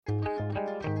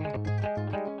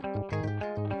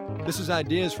This is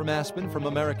Ideas from Aspen from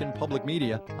American Public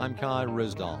Media. I'm Kai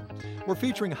Rizdal. We're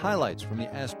featuring highlights from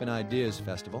the Aspen Ideas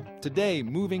Festival. Today,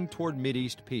 moving toward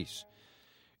Mideast peace.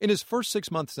 In his first 6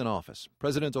 months in office,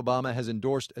 President Obama has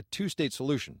endorsed a two-state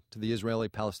solution to the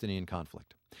Israeli-Palestinian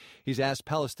conflict. He's asked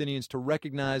Palestinians to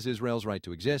recognize Israel's right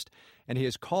to exist, and he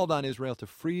has called on Israel to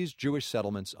freeze Jewish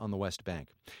settlements on the West Bank.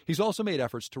 He's also made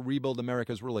efforts to rebuild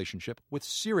America's relationship with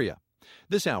Syria.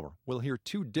 This hour, we'll hear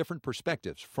two different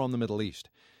perspectives from the Middle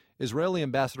East. Israeli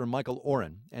Ambassador Michael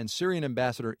Oren and Syrian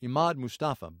Ambassador Imad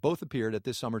Mustafa both appeared at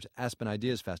this summer's Aspen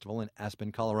Ideas Festival in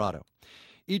Aspen, Colorado.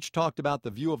 Each talked about the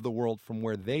view of the world from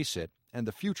where they sit and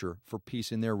the future for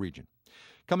peace in their region.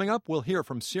 Coming up, we'll hear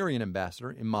from Syrian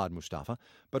Ambassador Imad Mustafa,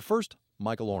 but first,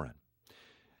 Michael Oren.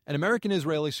 An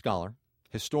American-Israeli scholar,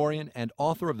 historian, and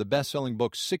author of the best-selling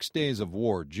book 6 Days of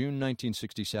War, June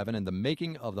 1967, and the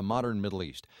Making of the Modern Middle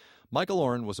East, Michael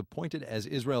Oren was appointed as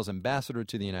Israel's ambassador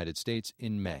to the United States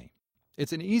in May.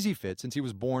 It's an easy fit since he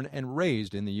was born and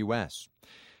raised in the U.S.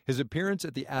 His appearance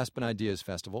at the Aspen Ideas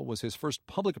Festival was his first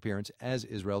public appearance as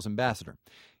Israel's ambassador.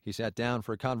 He sat down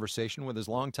for a conversation with his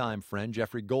longtime friend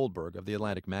Jeffrey Goldberg of The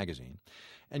Atlantic magazine.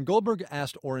 And Goldberg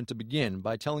asked Oren to begin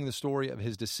by telling the story of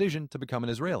his decision to become an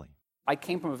Israeli. I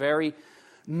came from a very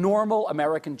normal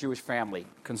American Jewish family,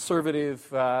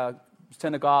 conservative,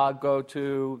 synagogue,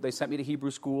 they sent me to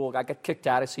Hebrew school. I got kicked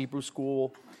out of Hebrew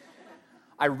school.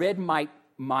 I read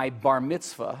my bar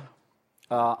mitzvah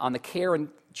on the care and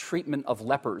treatment of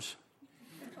lepers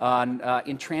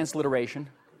in transliteration.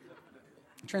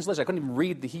 I couldn't even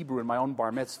read the Hebrew in my own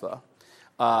bar mitzvah.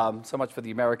 So much for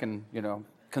the American,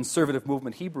 conservative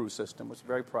movement Hebrew system, which was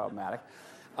very problematic.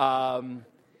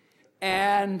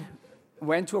 And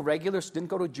went to didn't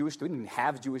go to a Jewish, we didn't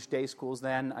have Jewish day schools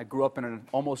then. I grew up in an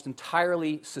almost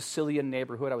entirely Sicilian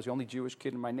neighborhood. I was the only Jewish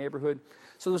kid in my neighborhood.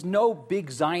 So there was no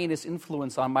big Zionist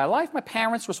influence on my life. My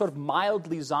parents were sort of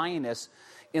mildly Zionist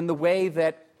in the way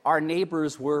that our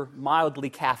neighbors were mildly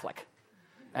Catholic.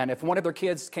 And if one of their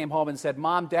kids came home and said,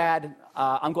 "Mom, Dad,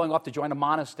 I'm going off to join a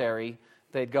monastery,"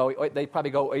 they'd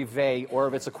probably go Ave, or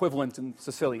if it's equivalent in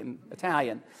Sicilian,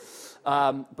 Italian.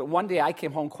 But one day I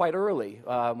came home quite early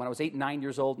when I was 8 and 9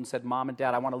 years old and said, "Mom and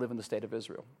Dad, I want to live in the state of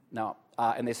Israel." No,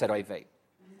 and they said, "Oy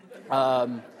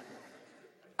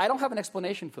I don't have an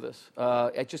explanation for this.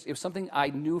 It was something I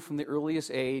knew from the earliest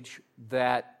age,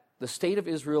 that the state of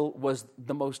Israel was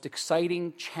the most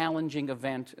exciting, challenging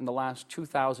event in the last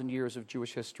 2,000 years of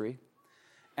Jewish history.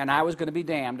 And I was going to be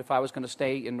damned if I was going to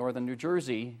stay in northern New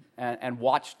Jersey and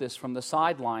watch this from the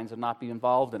sidelines and not be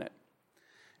involved in it.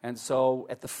 And so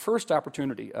at the first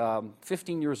opportunity,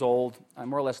 15 years old, I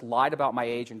more or less lied about my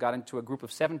age and got into a group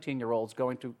of 17-year-olds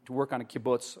going to work on a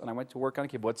kibbutz. And I went to work on a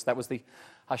kibbutz. That was the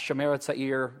Hashomer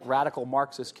Tzair, radical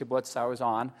Marxist kibbutz I was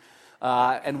on.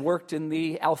 And worked in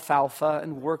the alfalfa,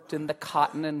 and worked in the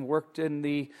cotton, and worked in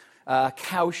the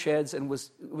cow sheds, and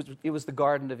it was the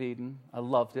Garden of Eden. I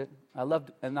loved it.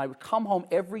 And I would come home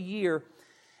every year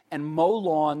and mow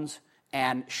lawns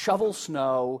and shovel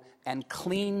snow and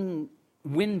clean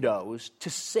windows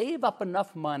to save up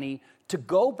enough money to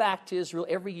go back to Israel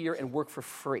every year and work for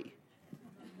free.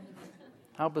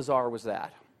 How bizarre was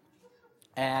that?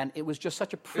 And it was just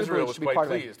such a privilege to be part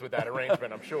of it. Israel was quite pleased with that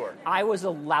arrangement, I'm sure. I was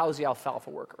a lousy alfalfa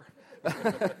worker.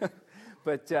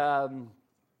 But I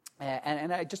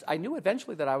knew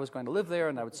eventually that I was going to live there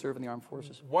and I would serve in the armed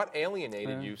forces. What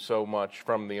alienated you so much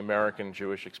from the American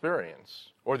Jewish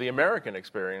experience, or the American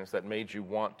experience, that made you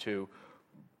want to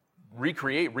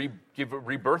give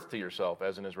rebirth to yourself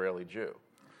as an Israeli Jew?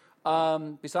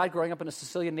 Besides growing up in a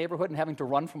Sicilian neighborhood and having to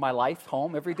run for my life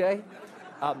home every day.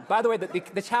 By the way,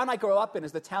 the town I grew up in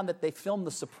is the town that they filmed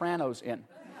The Sopranos in.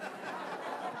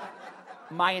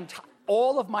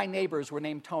 All of my neighbors were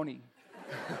named Tony,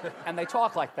 and they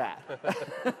talk like that.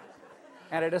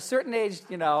 And at a certain age,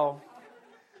 the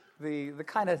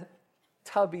kind of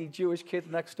tubby Jewish kid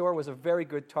next door was a very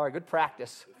good target, good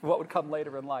practice for what would come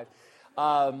later in life.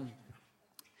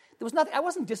 There was nothing. I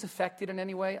wasn't disaffected in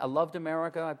any way. I loved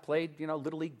America. I played,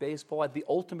 Little League baseball. I had the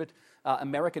ultimate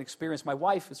American experience. My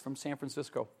wife is from San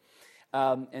Francisco,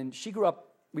 and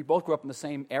we both grew up in the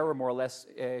same era, more or less.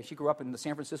 She grew up in the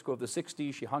San Francisco of the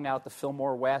 60s. She hung out at the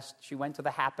Fillmore West. She went to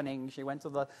the Happening. She went to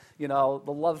the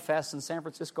Love Fest in San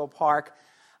Francisco Park.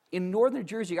 In northern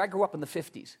Jersey, I grew up in the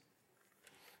 50s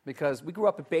because we grew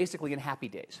up basically in happy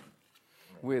days,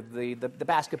 with the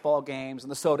basketball games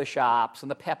and the soda shops and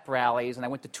the pep rallies, and I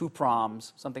went to 2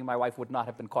 proms, something my wife would not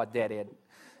have been caught dead in,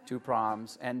 2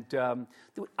 proms. And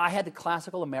I had the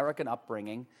classical American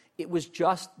upbringing. It was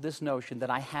just this notion that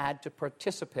I had to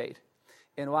participate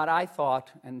in what I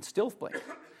thought, and still think,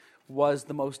 was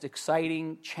the most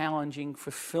exciting, challenging,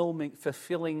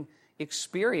 fulfilling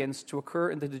experience to occur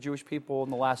in the Jewish people in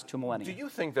the last 2 millennia. Do you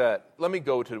think that, let me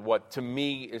go to what to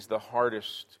me is the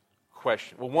hardest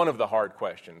question, well, one of the hard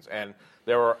questions, and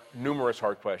there are numerous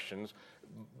hard questions.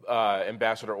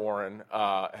 Ambassador Oren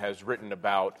has written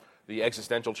about the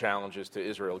existential challenges to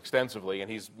Israel extensively, and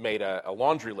he's made a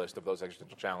laundry list of those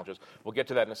existential challenges. We'll get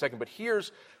to that in a second, but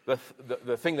here's the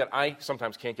thing that I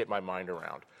sometimes can't get my mind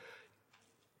around.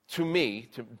 To me,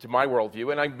 to my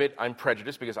worldview, and I admit I'm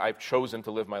prejudiced because I've chosen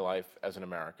to live my life as an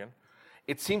American,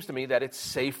 it seems to me that it's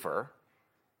safer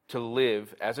to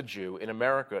live as a Jew in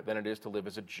America than it is to live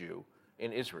as a Jew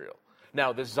in Israel.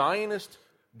 Now, the Zionist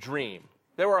dream,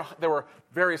 there were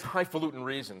various highfalutin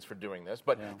reasons for doing this,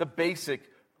 but the basic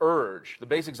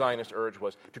Zionist urge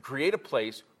was to create a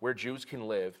place where Jews can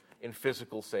live in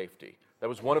physical safety. That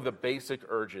was one of the basic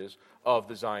urges of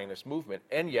the Zionist movement.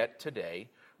 And yet today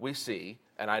we see,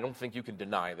 and I don't think you can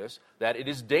deny this, that it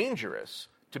is dangerous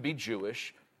to be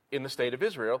Jewish in the state of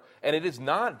Israel, and it is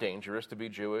not dangerous to be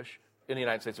Jewish in the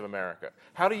United States of America.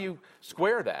 How do you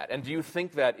square that? And do you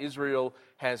think that Israel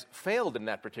has failed in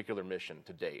that particular mission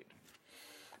to date?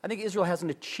 I think Israel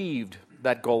hasn't achieved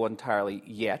that goal entirely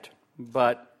yet,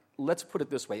 but let's put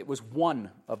it this way. It was one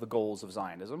of the goals of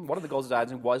Zionism. One of the goals of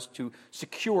Zionism was to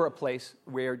secure a place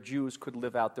where Jews could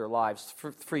live out their lives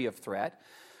free of threat.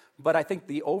 But I think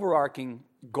the overarching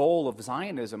goal of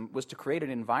Zionism was to create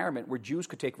an environment where Jews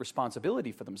could take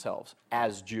responsibility for themselves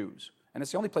as Jews. And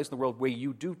it's the only place in the world where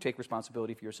you do take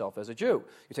responsibility for yourself as a Jew.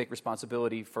 You take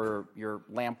responsibility for your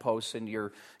lampposts and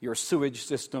your sewage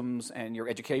systems and your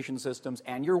education systems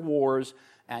and your wars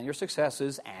and your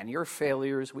successes and your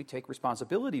failures. We take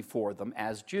responsibility for them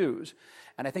as Jews.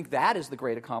 And I think that is the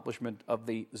great accomplishment of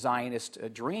the Zionist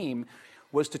dream,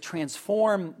 was to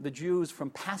transform the Jews from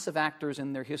passive actors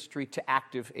in their history to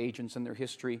active agents in their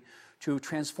history, to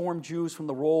transform Jews from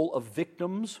the role of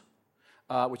victims,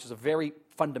 which is a very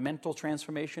fundamental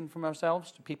transformation from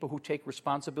ourselves, to people who take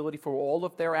responsibility for all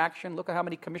of their action. Look at how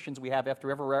many commissions we have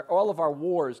after all of our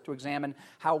wars to examine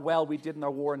how well we did in our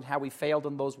war and how we failed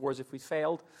in those wars if we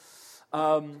failed.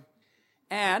 And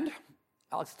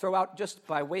I'll throw out, just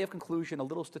by way of conclusion, a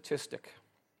little statistic.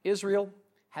 Israel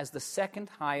has the second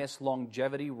highest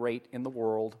longevity rate in the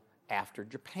world after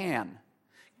Japan.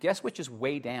 Guess which is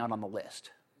way down on the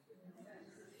list?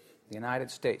 The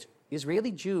United States.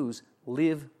 Israeli Jews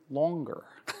live longer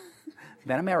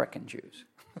than American Jews.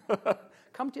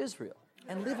 Come to Israel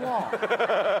and live long.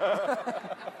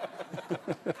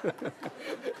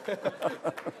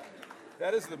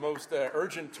 That is the most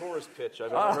urgent tourist pitch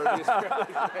I've ever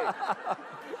heard.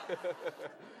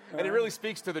 And it really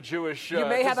speaks to the Jewish desire.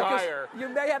 You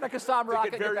may have a Qassam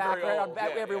rocket in your background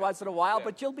every once in a while,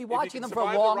 but you'll be watching them for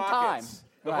a long time.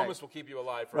 The hummus will keep you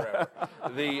alive forever.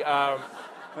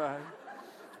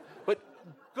 But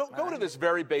go to this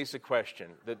very basic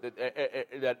question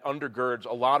that undergirds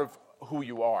a lot of who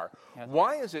you are. Yes.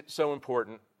 Why is it so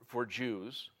important for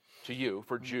Jews,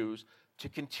 Jews, to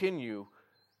continue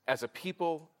as a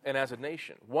people and as a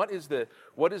nation? What is that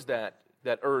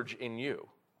urge in you?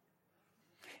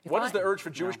 What is the urge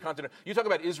for Jewish continuity? You talk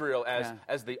about Israel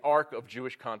as the ark of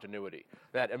Jewish continuity.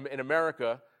 That in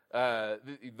America,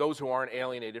 those who aren't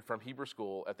alienated from Hebrew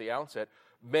school at the outset,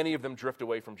 many of them drift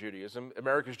away from Judaism.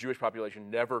 America's Jewish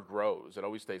population never grows. It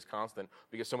always stays constant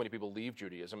because so many people leave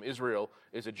Judaism. Israel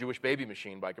is a Jewish baby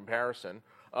machine by comparison.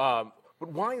 But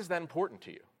why is that important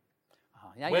to you?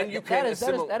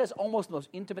 That is almost the most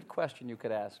intimate question you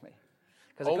could ask me.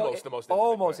 Almost the most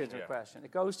intimate question.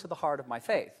 It goes to the heart of my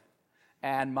faith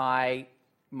and my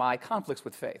conflicts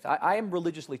with faith. I am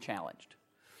religiously challenged.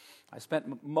 I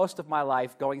spent most of my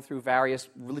life going through various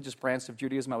religious branches of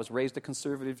Judaism. I was raised a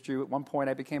conservative Jew. At one point,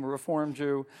 I became a Reform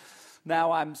Jew.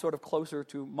 Now I'm sort of closer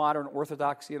to modern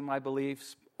orthodoxy in my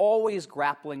beliefs, always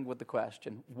grappling with the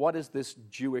question, what is this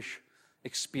Jewish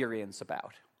experience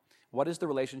about? What is the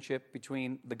relationship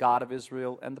between the God of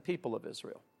Israel and the people of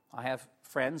Israel? I have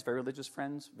friends, very religious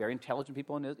friends, very intelligent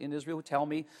people in Israel who tell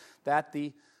me that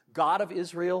the God of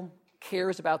Israel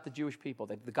cares about the Jewish people,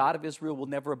 that the God of Israel will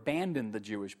never abandon the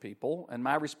Jewish people. And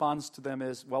my response to them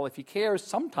is, well, if he cares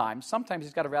sometimes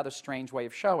he's got a rather strange way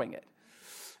of showing it.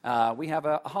 We have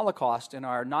a Holocaust in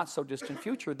our not-so-distant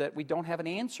future that we don't have an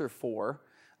answer for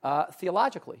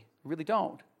theologically. We really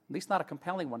don't, at least not a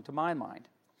compelling one to my mind.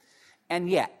 And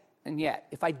yet,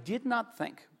 if I did not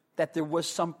think that there was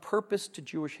some purpose to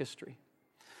Jewish history,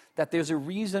 that there's a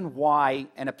reason why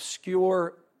an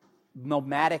obscure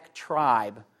nomadic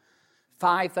tribe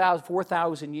 5,000,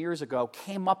 4,000 years ago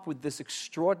came up with this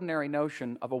extraordinary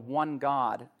notion of a one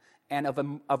God and of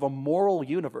a moral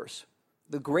universe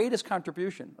the greatest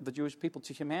contribution of the Jewish people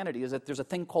to humanity is that there's a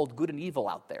thing called good and evil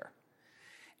out there,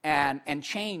 and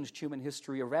changed human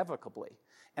history irrevocably.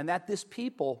 And that this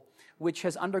people, which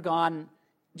has undergone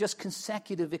just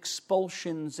consecutive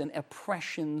expulsions and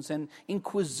oppressions and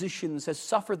inquisitions, has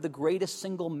suffered the greatest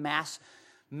single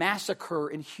massacre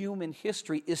in human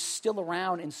history, is still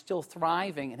around and still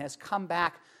thriving, and has come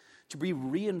back to be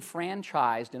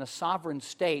re-enfranchised in a sovereign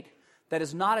state that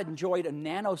has not enjoyed a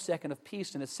nanosecond of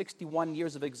peace in its 61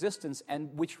 years of existence, and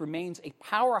which remains a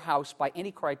powerhouse by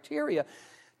any criteria.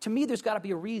 To me, there's got to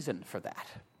be a reason for that.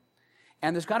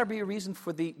 And there's got to be a reason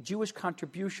for the Jewish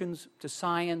contributions to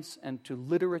science and to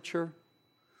literature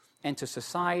and to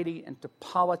society and to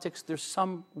politics. There's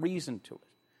some reason to it.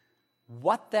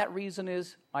 What that reason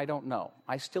is, I don't know.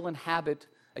 I still inhabit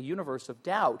a universe of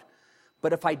doubt.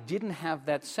 But if I didn't have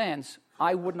that sense,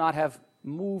 I would not have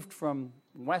moved from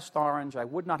West Orange. I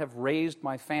would not have raised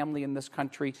my family in this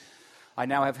country. I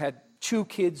now have had 2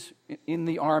 kids in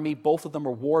the Army. Both of them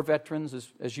are war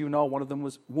veterans. As you know, one of them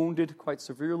was wounded quite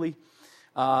severely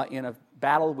in a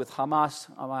battle with Hamas.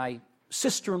 My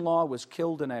sister-in-law was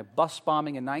killed in a bus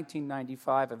bombing in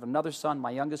 1995. I have another son,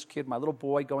 my youngest kid, my little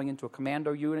boy, going into a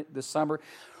commando unit this summer.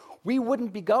 We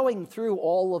wouldn't be going through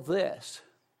all of this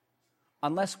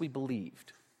unless we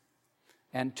believed.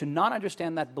 And to not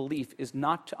understand that belief is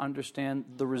not to understand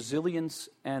the resilience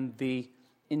and the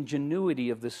ingenuity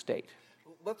of this state.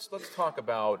 Let's talk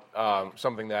about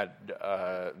something that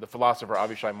the philosopher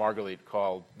Avishai Margalit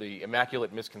called the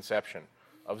immaculate misconception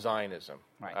of Zionism.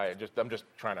 Right. I'm just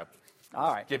trying to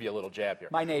give you a little jab here.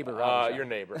 My neighbor. Your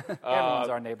neighbor. Everyone's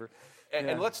our neighbor.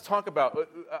 And let's talk about,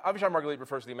 Avishai Margalit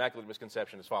refers to the immaculate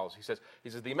misconception as follows. He says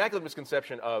the immaculate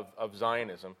misconception of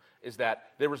Zionism is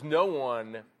that there was no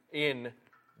one in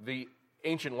the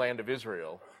ancient land of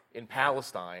Israel, in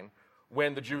Palestine,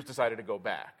 when the Jews decided to go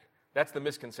back. That's the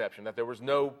misconception, that there was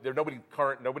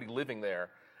nobody living there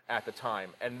at the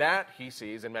time. And that he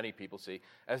sees, and many people see,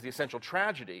 as the essential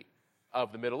tragedy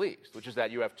of the Middle East, which is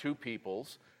that you have 2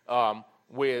 peoples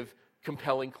with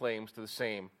compelling claims to the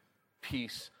same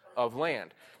piece of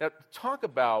land. Now, talk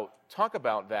about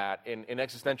that in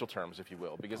existential terms, if you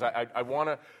will, because I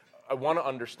want to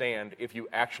understand if you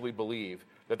actually believe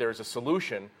that there is a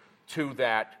solution to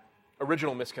that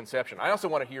original misconception. I also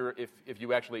want to hear if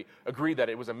you actually agree that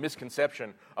it was a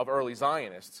misconception of early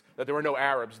Zionists that there were no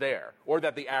Arabs there, or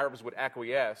that the Arabs would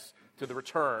acquiesce to the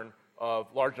return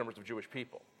of large numbers of Jewish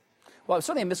people. Well, it's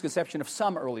certainly a misconception of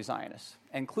some early Zionists,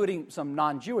 including some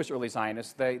non-Jewish early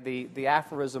Zionists. The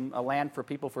aphorism, a land for a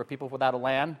people without a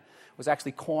land, was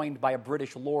actually coined by a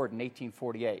British lord in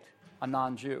 1848, a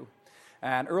non-Jew.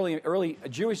 And early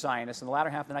Jewish Zionists in the latter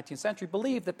half of the 19th century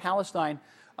believed that Palestine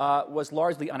was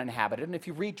largely uninhabited. And if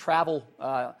you read travel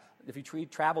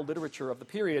literature of the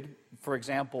period, for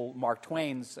example, Mark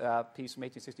Twain's piece from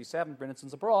 1867,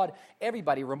 Brinson's Abroad,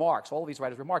 everybody remarks, all of these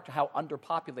writers remarked how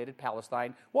underpopulated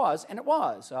Palestine was, and it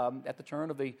was. At the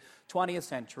turn of the 20th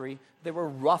century, there were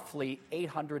roughly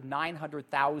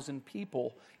 900,000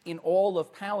 people in all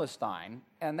of Palestine,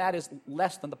 and that is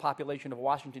less than the population of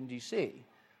Washington, D.C.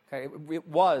 Okay, it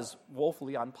was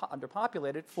woefully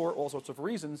underpopulated for all sorts of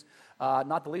reasons,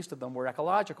 not the least of them were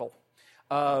ecological.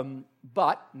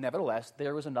 But nevertheless,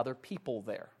 there was another people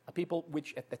there, a people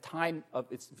which at the time of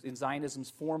in Zionism's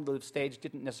formative stage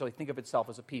didn't necessarily think of itself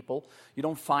as a people. You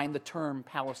don't find the term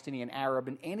Palestinian Arab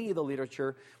in any of the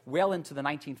literature well into the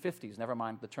 1950s, never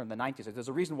mind the term the 90s. There's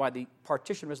a reason why the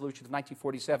Partition Resolution of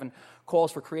 1947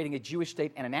 calls for creating a Jewish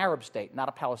state and an Arab state, not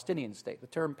a Palestinian state. The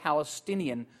term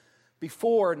Palestinian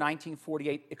before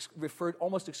 1948 referred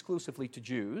almost exclusively to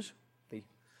Jews.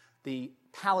 The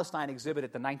Palestine exhibit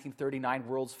at the 1939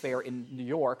 World's Fair in New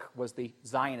York was the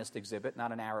Zionist exhibit,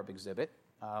 not an Arab exhibit.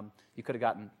 You could have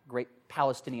gotten great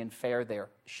Palestinian fare there.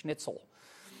 Schnitzel.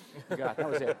 That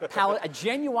was it. A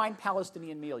genuine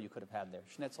Palestinian meal you could have had there.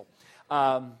 Schnitzel.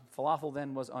 Falafel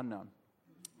then was unknown.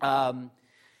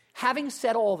 Having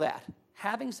said all that,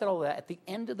 at the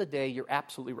end of the day, you're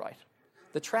absolutely right.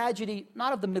 The tragedy,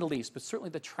 not of the Middle East, but certainly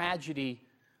the tragedy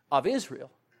of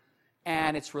Israel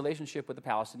and its relationship with the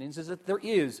Palestinians is that there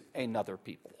is another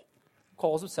people. It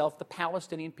calls itself the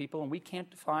Palestinian people, and we can't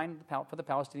define for the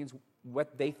Palestinians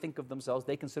what they think of themselves.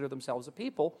 They consider themselves a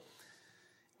people,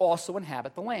 also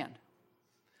inhabit the land.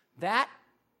 That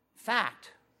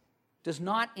fact does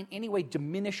not in any way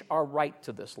diminish our right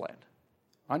to this land.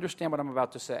 Understand what I'm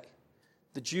about to say.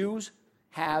 The Jews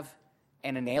have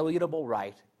an inalienable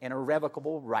right, an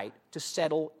irrevocable right to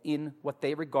settle in what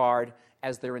they regard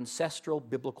as their ancestral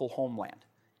biblical homeland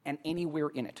and anywhere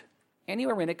in it.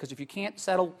 Anywhere in it, because if you can't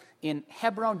settle in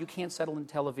Hebron, you can't settle in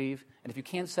Tel Aviv. And if you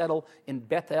can't settle in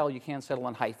Bethel, you can't settle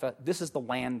in Haifa. This is the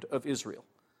land of Israel.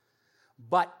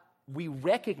 But we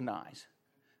recognize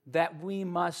that we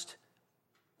must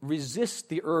resist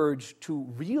the urge to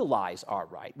realize our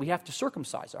right. We have to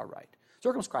circumcise our right.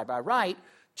 Circumscribe our right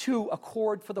to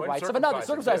accord for the rights of another.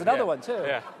 Circumcise another one, too.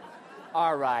 Yeah.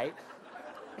 All right.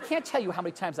 I can't tell you how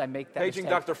many times I make that Paging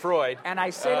mistake. Dr. Freud. And I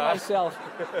say to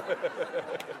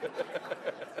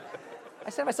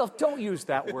myself, don't use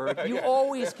that word. You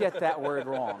always get that word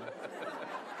wrong.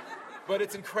 But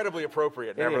it's incredibly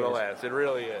appropriate, nevertheless. It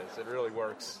really is. It really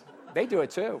works. They do it,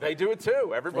 too. They do it,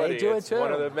 too. Everybody. They do it, it's too.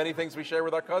 one of the many things we share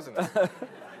with our cousins.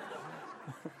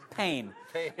 Pain.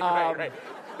 Right.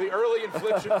 The early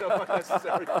infliction of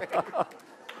unnecessary pain.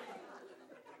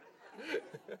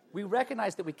 We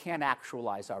recognize that we can't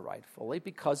actualize our right fully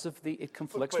because of it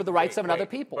conflicts with the rights of another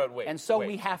people.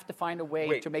 We have to find a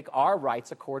way to make our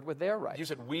rights accord with their rights. You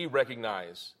said we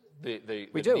recognize the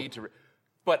do. need to...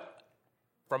 But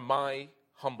from my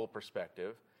humble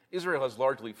perspective, Israel has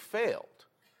largely failed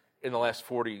in the last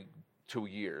 42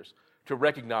 years to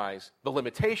recognize the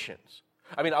limitations.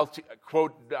 I mean, I'll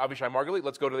quote Avishai Margalit.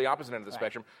 Let's go to the opposite end of the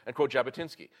spectrum and quote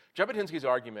Jabotinsky. Jabotinsky's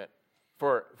argument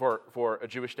for a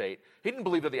Jewish state, he didn't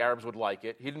believe that the Arabs would like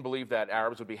it. He didn't believe that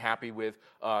Arabs would be happy with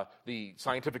the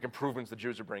scientific improvements the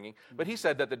Jews are bringing. But he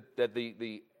said that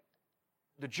the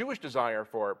Jewish desire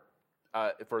for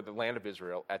the land of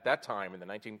Israel at that time in the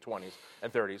 1920s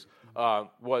and 30s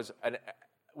was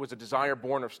a desire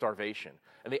born of starvation,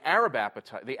 and the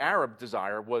Arab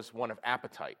desire was one of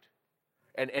appetite.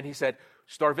 And he said,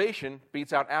 starvation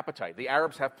beats out appetite. The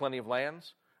Arabs have plenty of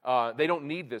lands. They don't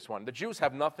need this one. The Jews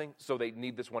have nothing, so they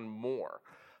need this one more.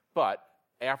 But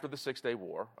after the Six-Day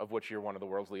War, of which you're one of the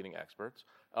world's leading experts,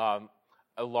 a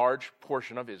large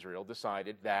portion of Israel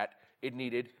decided that it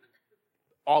needed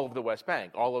all of the West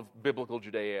Bank, all of biblical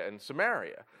Judea and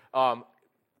Samaria.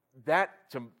 That,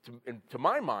 to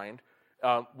my mind,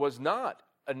 was not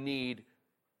a need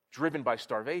driven by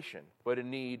starvation, but a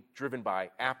need driven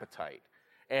by appetite.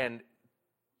 And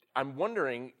I'm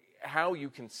wondering how you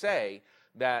can say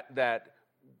that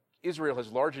Israel has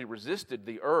largely resisted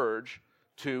the urge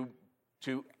to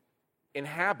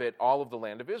inhabit all of the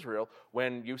land of Israel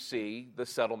when you see the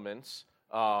settlements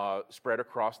spread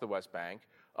across the West Bank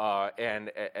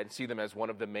and see them as one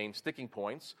of the main sticking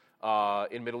points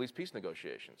in Middle East peace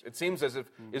negotiations. It seems as if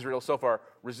Israel so far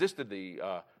resisted the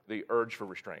urge for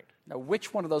restraint. Now,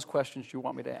 which one of those questions do you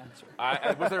want me to answer?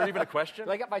 Was there even a question?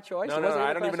 Did I get my choice? No,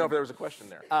 I don't even know if there was a question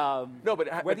there. No,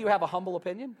 but whether you have a humble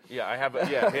opinion? Yeah, I have.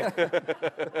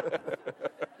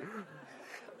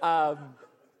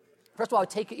 First of all, I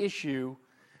take issue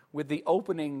with the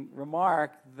opening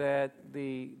remark that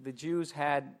the Jews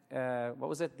had, what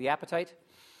was it, the appetite?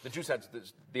 The Jews had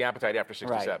the appetite after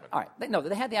 67. Right. All right. No,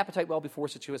 they had the appetite well before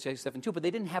 67 too, but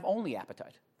they didn't have only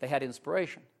appetite. They had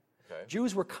inspiration. Okay.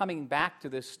 Jews were coming back to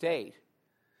this state,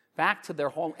 back to their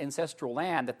whole ancestral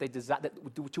land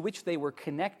to which they were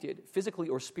connected physically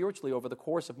or spiritually over the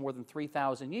course of more than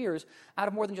 3,000 years out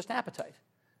of more than just appetite.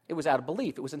 It was out of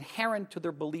belief. It was inherent to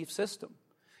their belief system.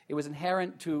 It was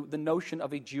inherent to the notion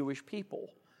of a Jewish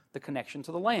people, the connection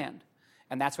to the land.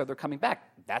 And that's why they're coming back.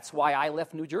 That's why I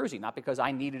left New Jersey, not because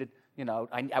I needed,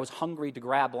 I was hungry to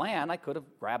grab land. I could have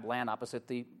grabbed land opposite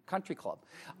the country club.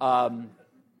 I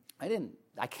didn't.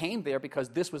 I came there because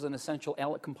this was an essential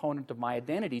component of my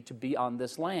identity to be on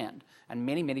this land. And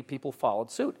many, many people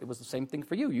followed suit. It was the same thing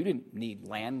for you. You didn't need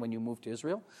land when you moved to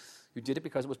Israel. You did it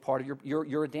because it was part of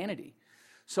your identity.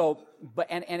 So,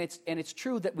 it's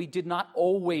true that we did not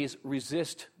always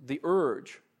resist the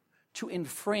urge to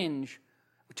infringe,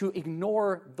 to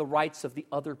ignore the rights of the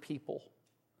other people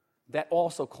that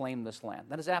also claim this land.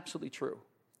 That is absolutely true.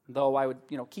 Though I would,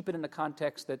 keep it in the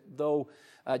context that though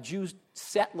Jews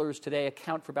settlers today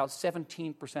account for about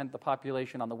 17% of the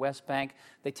population on the West Bank,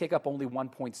 they take up only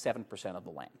 1.7% of the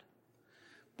land.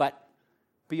 But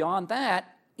beyond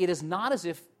that, it is not as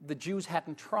if the Jews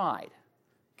hadn't tried.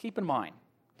 Keep in mind,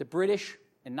 the British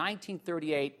in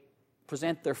 1938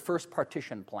 present their first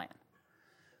partition plan.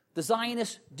 The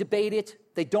Zionists debate it,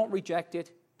 they don't reject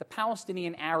it. The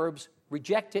Palestinian Arabs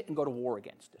reject it and go to war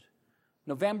against it.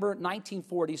 November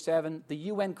 1947, the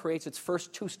UN creates its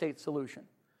first two-state solution.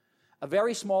 A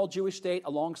very small Jewish state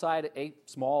alongside a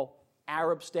small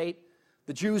Arab state.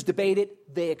 The Jews debate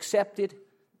it, they accept it.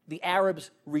 The Arabs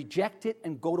reject it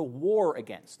and go to war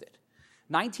against it.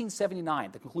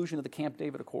 1979, the conclusion of the Camp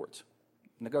David Accords,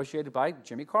 negotiated by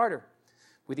Jimmy Carter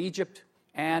with Egypt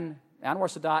and Anwar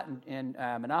Sadat and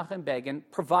Menachem Begin,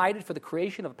 provided for the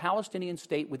creation of a Palestinian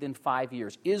state within 5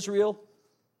 years. Israel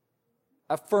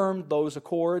affirmed those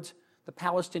accords. The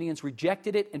Palestinians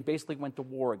rejected it and basically went to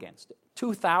war against it.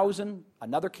 2000,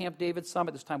 another Camp David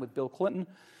summit, this time with Bill Clinton,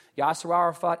 Yasser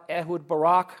Arafat, Ehud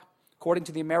Barak. According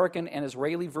to the American and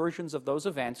Israeli versions of those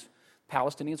events,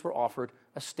 Palestinians were offered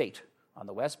a state on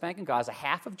the West Bank and Gaza,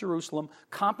 half of Jerusalem,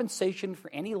 compensation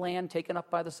for any land taken up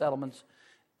by the settlements.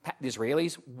 The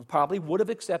Israelis probably would have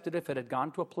accepted it if it had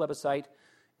gone to a plebiscite,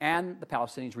 and the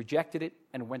Palestinians rejected it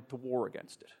and went to war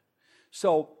against it.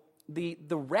 So the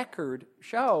record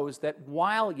shows that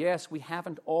while, yes, we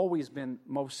haven't always been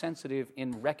most sensitive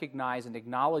in recognizing and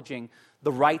acknowledging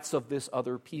the rights of this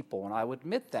other people, and I would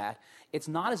admit that, it's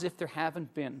not as if there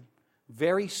haven't been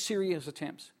very serious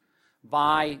attempts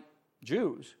by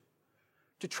Jews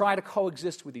to try to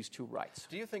coexist with these two rights.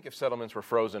 Do you think if settlements were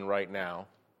frozen right now,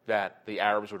 that the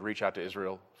Arabs would reach out to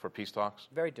Israel for peace talks?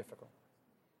 Very difficult.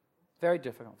 Very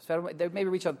difficult. They maybe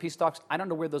reach out to peace talks. I don't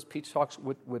know where those peace talks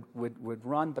would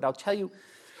run, but I'll tell you,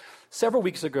 several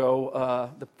weeks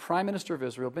ago, the Prime Minister of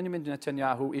Israel, Benjamin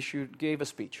Netanyahu, gave a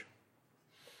speech.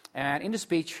 And in the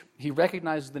speech, he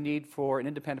recognized the need for an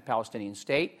independent Palestinian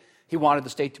state. He wanted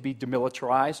the state to be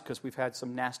demilitarized because we've had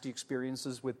some nasty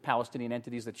experiences with Palestinian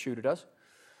entities that shoot at us.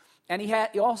 And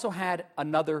he also had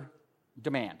another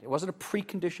demand. It wasn't a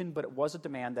precondition, but it was a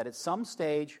demand that at some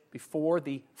stage before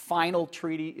the final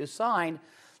treaty is signed,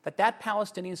 that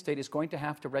Palestinian state is going to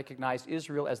have to recognize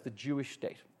Israel as the Jewish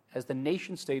state, as the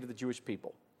nation state of the Jewish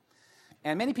people.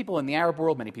 And many people in the Arab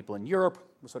world, many people in Europe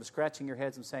were sort of scratching their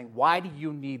heads and saying, why do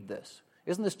you need this?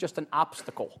 Isn't this just an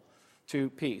obstacle to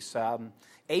peace?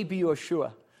 A.B.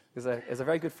 Yoshua is a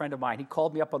very good friend of mine. He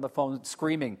called me up on the phone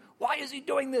screaming, why is he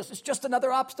doing this? It's just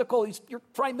another obstacle. Your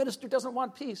prime minister doesn't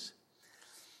want peace.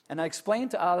 And I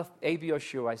explained to A.B.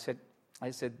 Yoshua,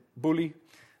 I said, Bully,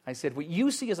 I said, what you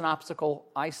see as an obstacle,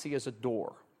 I see as a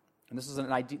door. And this is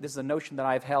an idea, this is a notion that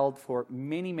I've held for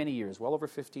many, many years, well over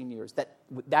 15 years, that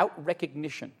without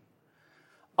recognition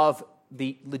of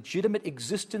the legitimate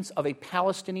existence of a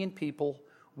Palestinian people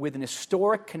with an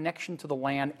historic connection to the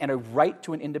land and a right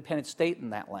to an independent state in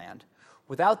that land,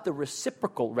 without the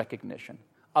reciprocal recognition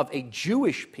of a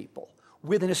Jewish people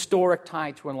with an historic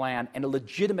tie to a land and a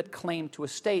legitimate claim to a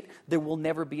state, there will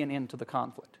never be an end to the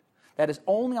conflict. That is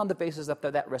only on the basis of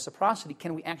that reciprocity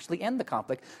can we actually end the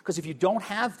conflict, because if you don't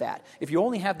have that, if you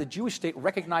only have the Jewish state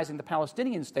recognizing the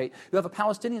Palestinian state, you have a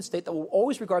Palestinian state that will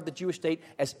always regard the Jewish state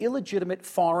as illegitimate,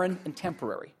 foreign, and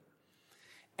temporary.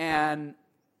 And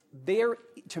there,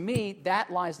 to me,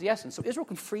 that lies the essence. So Israel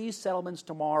can freeze settlements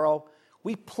tomorrow.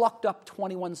 We plucked up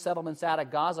 21 settlements out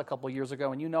of Gaza a couple of years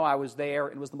ago, and you know I was there.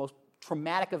 It was the most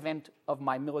traumatic event of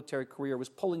my military career, was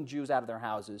pulling Jews out of their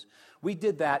houses. We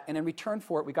did that, and in return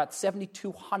for it, we got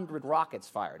 7,200 rockets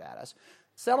fired at us.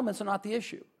 Settlements are not the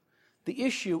issue. The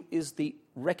issue is the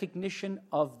recognition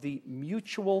of the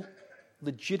mutual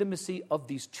legitimacy of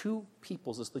these two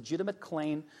peoples, this legitimate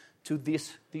claim to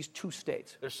these two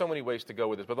states. There's so many ways to go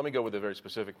with this, but let me go with a very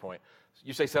specific point.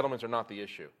 You say settlements are not the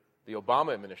issue. The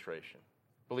Obama administration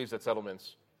believes that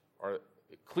settlements are a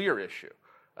clear issue.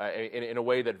 In a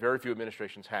way that very few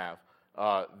administrations have.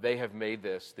 They have made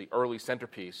this the early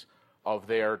centerpiece of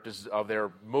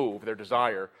their move, their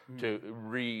desire to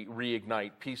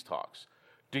reignite peace talks.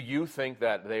 Do you think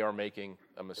that they are making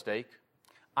a mistake?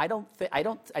 I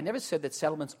never said that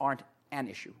settlements aren't an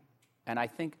issue. And I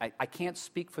think, I can't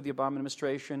speak for the Obama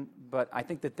administration, but I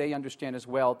think that they understand as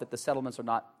well that the settlements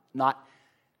are not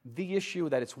the issue,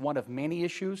 that it's one of many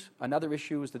issues. Another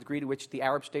issue is the degree to which the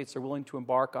Arab states are willing to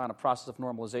embark on a process of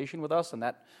normalization with us, and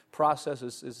that process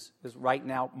is right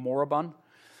now moribund.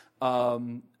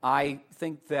 I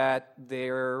think that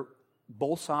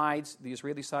both sides, the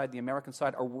Israeli side, the American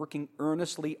side, are working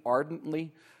earnestly,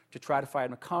 ardently to try to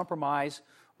find a compromise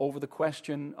over the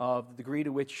question of the degree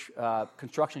to which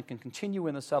construction can continue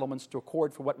in the settlements to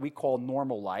accord for what we call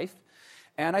normal life.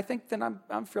 And I think that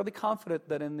I'm fairly confident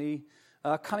that in the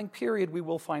coming period, we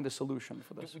will find a solution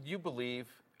for this. Do you believe,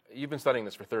 you've been studying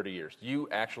this for 30 years, do you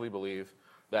actually believe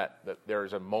that there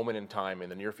is a moment in time in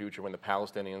the near future when the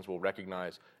Palestinians will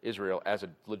recognize Israel as a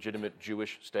legitimate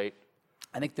Jewish state?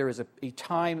 I think there is a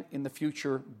time in the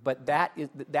future, but that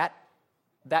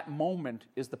moment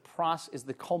is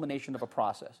the culmination of a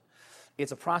process.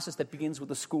 It's a process that begins with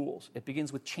the schools. It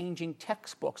begins with changing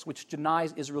textbooks, which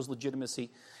denies Israel's legitimacy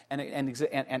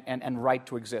and right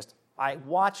to exist. I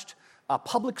watched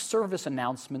public service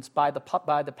announcements by the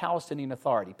Palestinian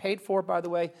Authority, paid for, by the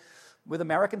way, with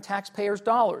American taxpayers'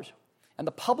 dollars. And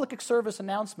the public service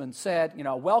announcement said,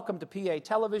 welcome to PA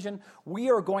television.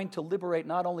 We are going to liberate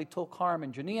not only Tulkarm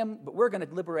and Jenin, but we're going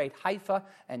to liberate Haifa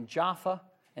and Jaffa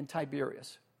and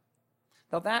Tiberias.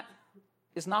 Now that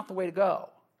is not the way to go.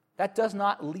 That does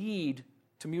not lead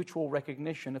to mutual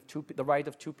recognition of the right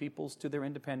of two peoples to their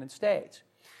independent states.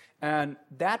 And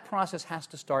that process has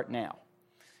to start now.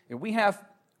 And we have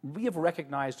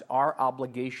recognized our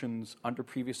obligations under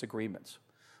previous agreements.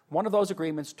 One of those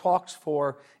agreements talks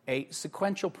for a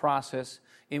sequential process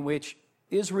in which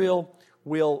Israel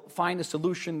will find a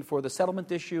solution for the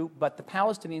settlement issue, but the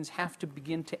Palestinians have to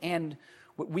begin to end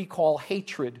what we call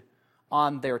hatred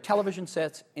on their television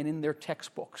sets and in their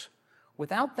textbooks.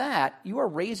 Without that, you are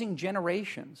raising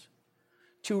generations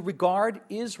to regard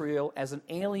Israel as an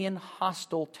alien,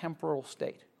 hostile, temporal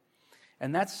state.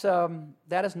 And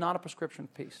that is not a prescription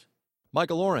of peace.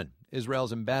 Michael Oren,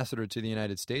 Israel's ambassador to the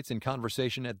United States, in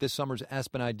conversation at this summer's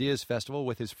Aspen Ideas Festival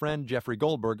with his friend Jeffrey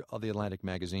Goldberg of The Atlantic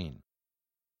Magazine.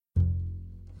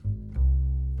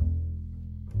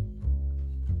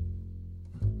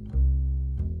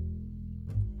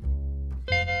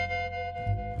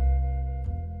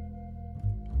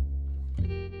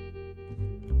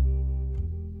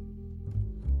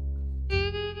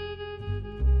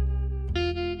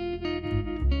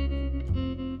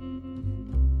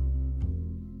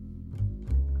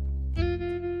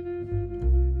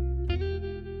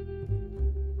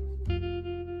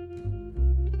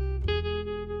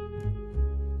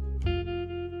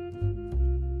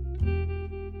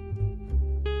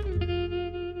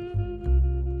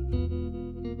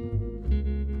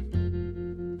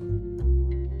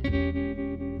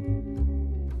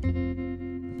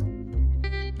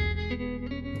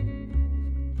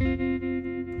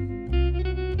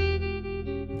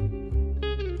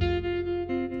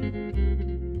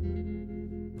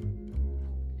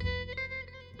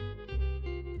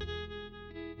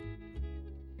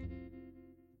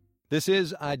 This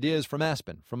is Ideas from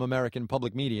Aspen. From American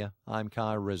Public Media, I'm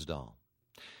Kai Ryssdal.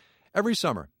 Every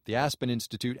summer, the Aspen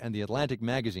Institute and The Atlantic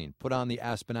Magazine put on the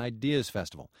Aspen Ideas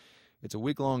Festival. It's a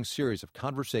week-long series of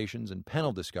conversations and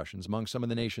panel discussions among some of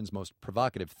the nation's most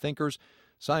provocative thinkers,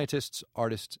 scientists,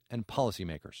 artists, and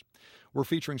policymakers. We're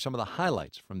featuring some of the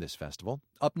highlights from this festival.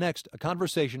 Up next, a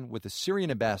conversation with the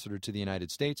Syrian ambassador to the United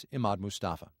States, Imad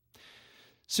Mustafa.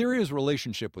 Syria's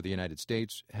relationship with the United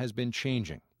States has been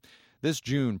changing. This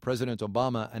June, President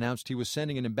Obama announced he was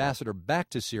sending an ambassador back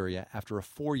to Syria after a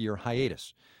 4-year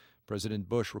hiatus. President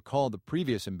Bush recalled the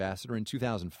previous ambassador in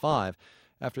 2005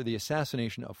 after the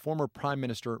assassination of former Prime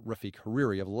Minister Rafik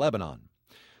Hariri of Lebanon.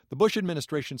 The Bush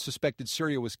administration suspected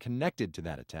Syria was connected to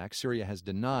that attack. Syria has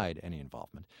denied any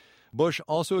involvement. Bush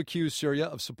also accused Syria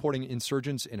of supporting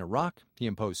insurgents in Iraq. He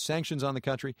imposed sanctions on the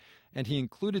country, and he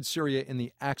included Syria in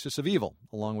the axis of evil,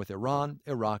 along with Iran,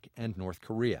 Iraq, and North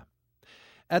Korea.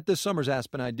 At this summer's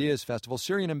Aspen Ideas Festival,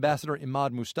 Syrian Ambassador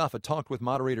Imad Mustafa talked with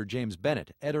moderator James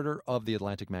Bennett, editor of The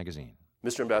Atlantic Magazine.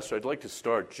 Mr. Ambassador, I'd like to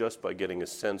start just by getting a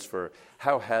sense for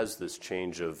how has this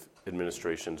change of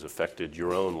administrations affected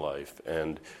your own life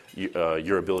and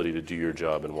your ability to do your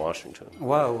job in Washington?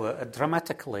 Wow,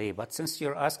 dramatically. But since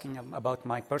you're asking about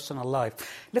my personal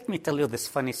life, let me tell you this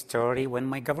funny story. When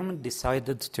my government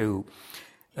decided to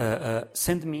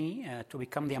send me to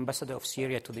become the ambassador of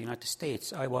Syria to the United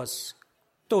States, I was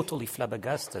totally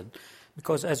flabbergasted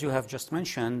because, as you have just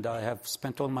mentioned, I have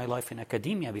spent all my life in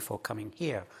academia before coming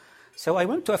here. So I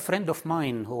went to a friend of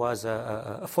mine who was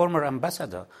a former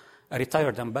ambassador, a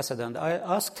retired ambassador, and I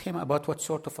asked him about what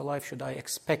sort of a life should I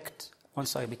expect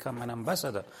once I become an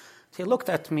ambassador. He looked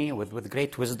at me with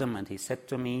great wisdom and he said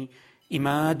to me,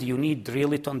 Imad, you need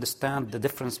really to understand the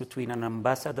difference between an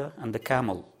ambassador and a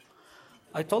camel.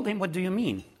 I told him, what do you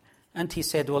mean? And he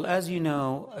said, well, as you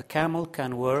know, a camel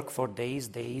can work for days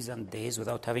and days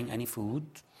without having any food.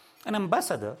 An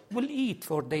ambassador will eat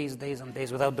for days and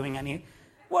days without doing any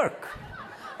work.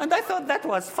 And I thought that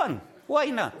was fun. Why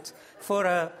not? For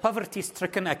a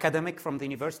poverty-stricken academic from the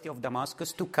University of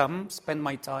Damascus to come, spend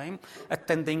my time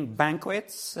attending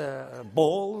banquets,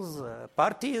 balls,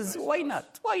 parties, why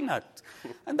not? Why not?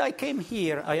 And I came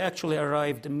here. I actually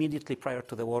arrived immediately prior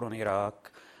to the war on Iraq.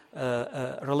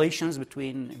 Relations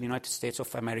between the United States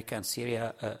of America and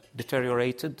Syria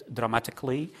deteriorated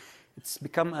dramatically. It's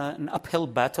become an uphill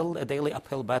battle, a daily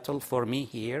uphill battle for me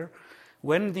here.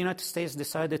 When the United States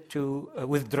decided to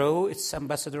withdraw its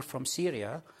ambassador from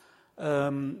Syria,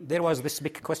 there was this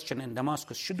big question in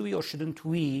Damascus, should we or shouldn't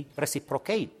we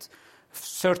reciprocate?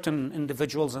 Certain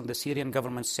individuals in the Syrian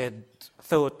government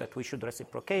thought that we should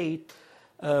reciprocate.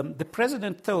 The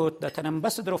president thought that an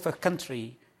ambassador of a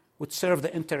country would serve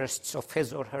the interests of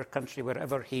his or her country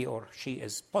wherever he or she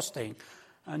is posting.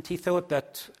 And he thought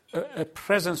that a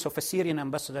presence of a Syrian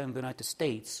ambassador in the United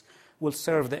States will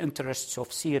serve the interests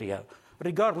of Syria,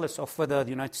 regardless of whether the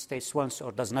United States wants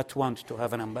or does not want to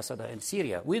have an ambassador in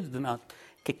Syria. We did not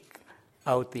kick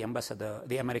out the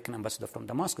American ambassador from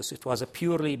Damascus. It was a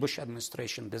purely Bush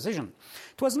administration decision.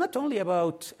 It was not only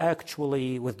about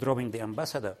actually withdrawing the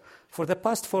ambassador. For the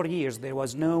past 4 years, there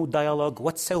was no dialogue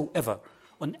whatsoever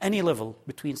on any level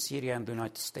between Syria and the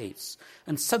United States.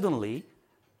 And suddenly,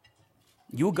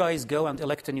 you guys go and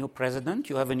elect a new president,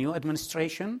 you have a new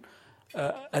administration.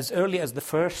 As early as the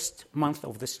first month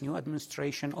of this new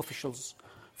administration, officials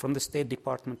from the State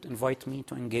Department invite me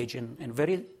to engage in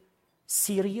very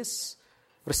serious,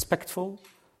 respectful,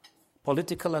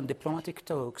 political and diplomatic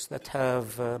talks that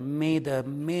have made a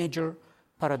major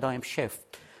paradigm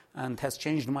shift and has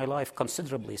changed my life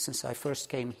considerably since I first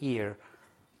came here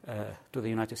to the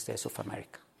United States of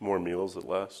America. More meals at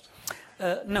last?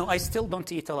 No, I still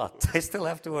don't eat a lot. I still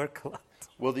have to work a lot.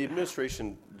 Well, the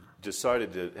administration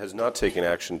has not taken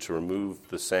action to remove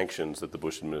the sanctions that the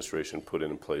Bush administration put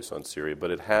in place on Syria,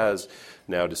 but it has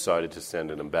now decided to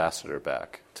send an ambassador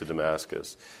back to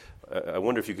Damascus. I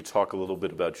wonder if you could talk a little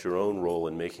bit about your own role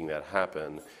in making that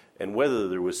happen, and whether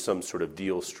there was some sort of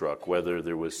deal struck, whether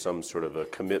there was some sort of a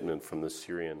commitment from the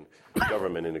Syrian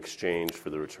government in exchange for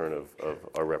the return of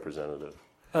our representative.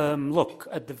 Look,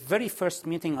 at the very first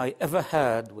meeting I ever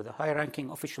had with a high-ranking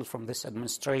official from this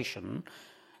administration,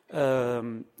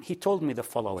 he told me the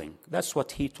following. That's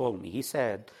what he told me. He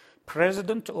said,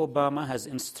 President Obama has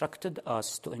instructed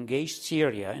us to engage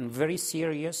Syria in very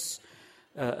serious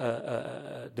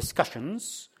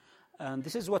discussions, and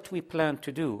this is what we plan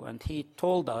to do. And he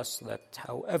told us that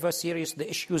however serious the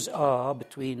issues are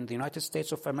between the United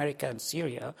States of America and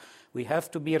Syria, we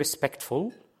have to be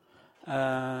respectful.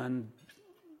 And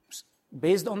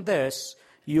based on this,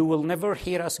 you will never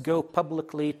hear us go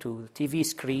publicly to TV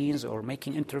screens or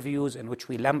making interviews in which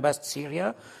we lambast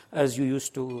Syria, as you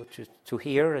used to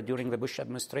hear during the Bush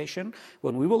administration.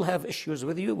 When we will have issues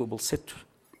with you, we will sit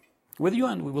with you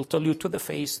and we will tell you to the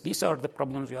face, these are the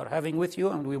problems we are having with you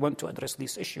and we want to address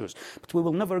these issues. But we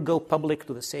will never go public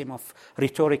to the same of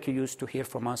rhetoric you used to hear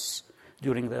from us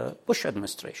during the Bush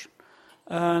administration.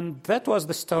 And that was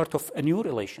the start of a new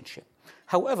relationship.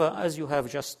 However, as you have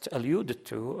just alluded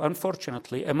to,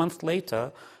 unfortunately, a month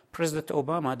later, President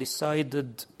Obama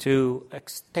decided to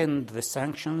extend the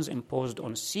sanctions imposed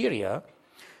on Syria,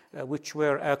 which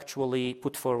were actually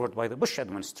put forward by the Bush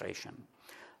administration.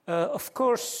 Of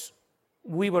course,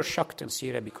 we were shocked in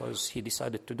Syria because he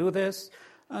decided to do this,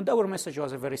 and our message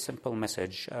was a very simple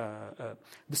message.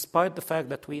 Despite the fact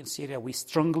that we in Syria, we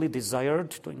strongly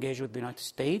desired to engage with the United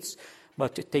States,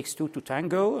 but it takes two to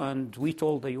tango, and we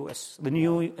told the U.S., the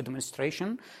new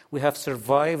administration, we have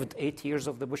survived 8 years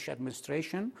of the Bush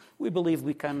administration. We believe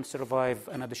we can survive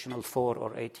an additional 4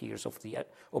 or 8 years of the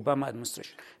Obama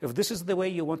administration. If this is the way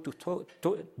you want to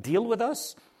deal with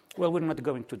us, well, we're not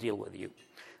going to deal with you.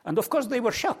 And of course, they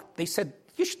were shocked. They said,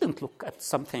 you shouldn't look at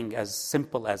something as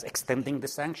simple as extending the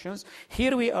sanctions.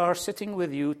 Here we are sitting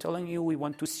with you, telling you we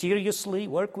want to seriously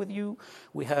work with you.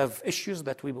 We have issues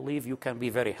that we believe you can be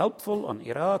very helpful on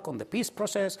Iraq, on the peace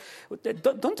process.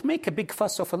 Don't make a big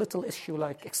fuss of a little issue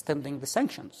like extending the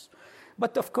sanctions.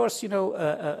 But of course,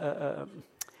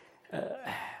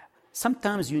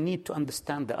 sometimes you need to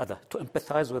understand the other, to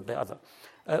empathize with the other.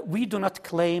 We do not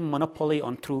claim monopoly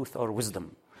on truth or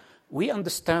wisdom. We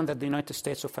understand that the United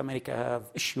States of America have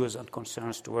issues and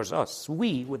concerns towards us.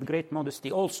 We, with great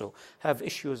modesty, also have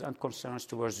issues and concerns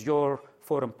towards your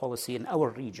foreign policy in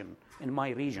our region, in my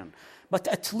region. But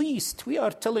at least we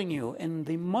are telling you in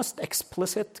the most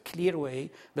explicit, clear way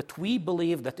that we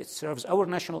believe that it serves our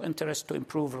national interest to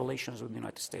improve relations with the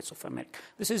United States of America.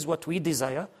 This is what we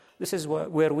desire. This is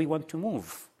where we want to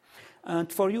move.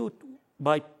 And for you,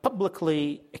 by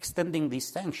publicly extending these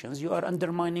sanctions, you are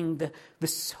undermining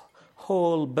this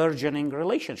whole burgeoning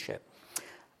relationship.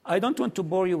 I don't want to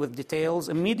bore you with details.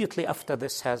 Immediately after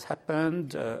this has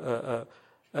happened, a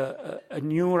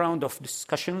new round of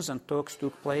discussions and talks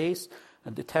took place,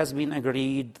 and it has been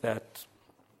agreed that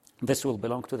this will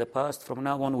belong to the past. From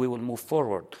now on, we will move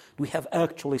forward. We have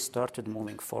actually started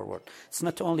moving forward. It's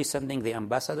not only sending the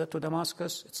ambassador to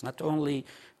Damascus. It's not only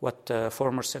what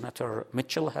former Senator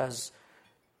Mitchell has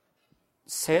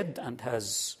said and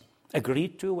has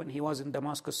agreed to when he was in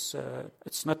Damascus.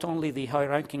 It's not only the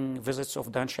high-ranking visits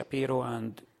of Dan Shapiro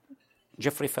and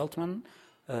Jeffrey Feltman,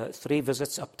 3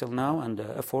 visits up till now and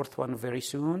a 4th one very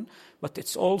soon, but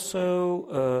it's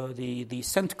also the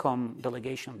CENTCOM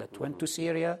delegation that went to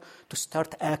Syria to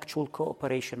start actual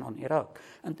cooperation on Iraq.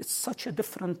 And it's such a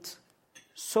different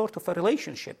sort of a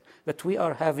relationship that we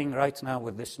are having right now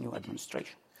with this new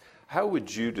administration. How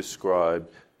would you describe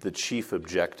the chief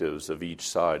objectives of each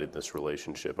side in this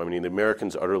relationship? I mean, the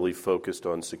Americans utterly focused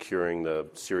on securing the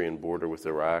Syrian border with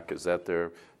Iraq. Is that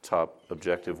their top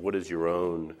objective? What is your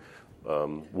own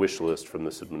wish list from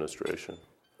this administration?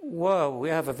 Well, we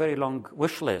have a very long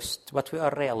wish list, but we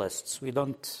are realists. We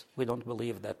don't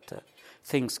believe that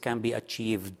things can be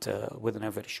achieved within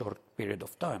a very short period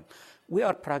of time. We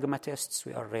are pragmatists.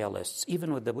 We are realists.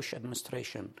 Even with the Bush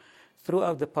administration,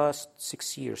 throughout the past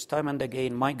 6 years, time and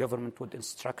again, my government would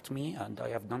instruct me, and I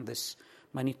have done this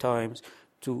many times,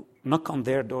 to knock on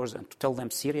their doors and to tell them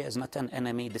Syria is not an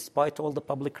enemy, despite all the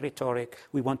public rhetoric.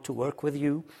 We want to work with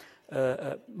you.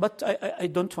 But I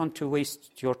don't want to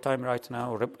waste your time right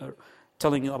now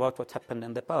telling you about what happened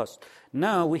in the past.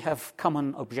 Now we have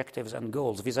common objectives and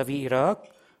goals vis-à-vis Iraq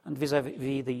and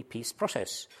vis-à-vis the peace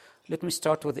process. Let me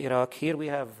start with Iraq. Here we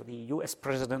have the U.S.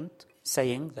 president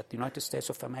saying that the United States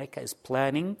of America is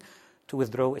planning to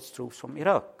withdraw its troops from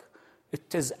Iraq.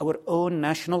 It is our own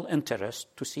national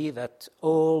interest to see that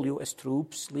all U.S.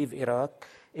 troops leave Iraq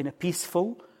in a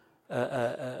peaceful,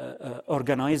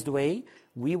 organized way.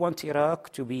 We want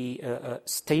Iraq to be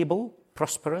stable,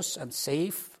 prosperous, and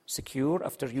safe, secure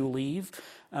after you leave.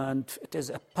 And it is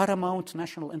a paramount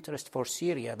national interest for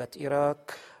Syria that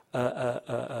Iraq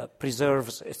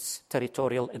preserves its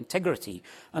territorial integrity.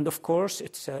 And of course,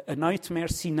 it's a nightmare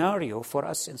scenario for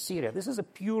us in Syria. This is a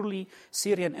purely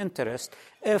Syrian interest.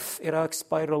 If Iraq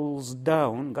spirals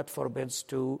down, God forbids,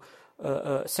 to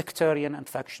sectarian and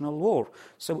factional war.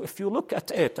 So if you look at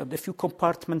it, and if you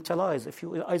compartmentalize, if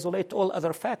you isolate all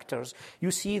other factors, you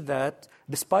see that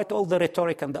despite all the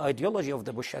rhetoric and the ideology of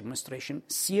the Bush administration,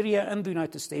 Syria and the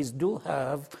United States do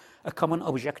have a common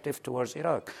objective towards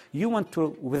Iraq. You want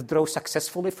to withdraw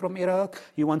successfully from Iraq.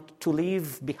 You want to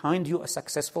leave behind you a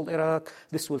successful Iraq.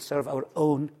 This will serve our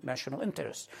own national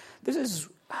interests. This is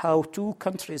how two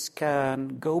countries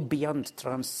can go beyond,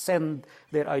 transcend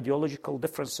their ideological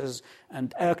differences,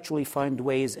 and actually find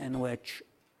ways in which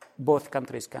both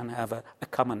countries can have a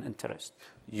common interest.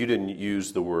 You didn't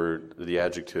use the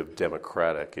adjective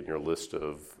democratic in your list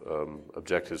of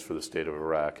objectives for the state of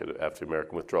Iraq after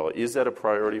American withdrawal. Is that a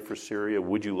priority for Syria?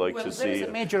 Would you like to see... There is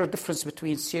a major difference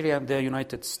between Syria and the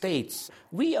United States.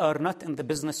 We are not in the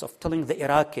business of telling the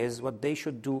Iraqis what they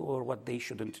should do or what they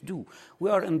shouldn't do. We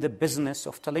are in the business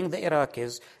of telling the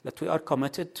Iraqis that we are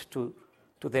committed to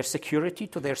their security,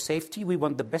 to their safety. We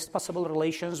want the best possible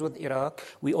relations with Iraq.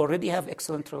 We already have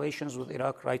excellent relations with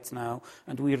Iraq right now,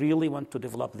 and we really want to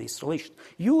develop these relations.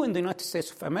 You in the United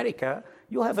States of America,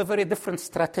 you have a very different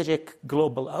strategic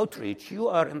global outreach. You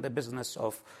are in the business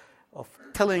of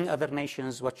telling other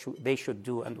nations what they should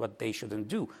do and what they shouldn't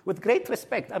do. With great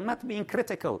respect, I'm not being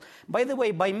critical. By the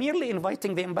way, by merely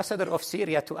inviting the ambassador of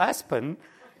Syria to Aspen,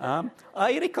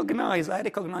 I recognize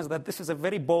that this is a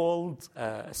very bold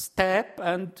step,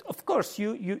 and of course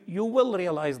you will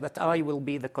realize that I will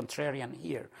be the contrarian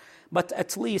here. But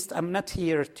at least I'm not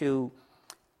here to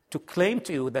claim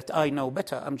to you that I know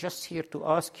better. I'm just here to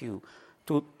ask you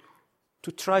to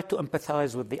try to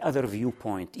empathize with the other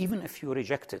viewpoint, even if you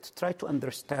reject it. Try to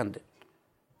understand it.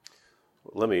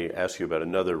 Let me ask you about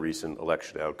another recent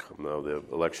election outcome, though, the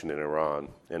election in Iran.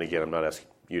 And again, I'm not asking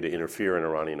you to interfere in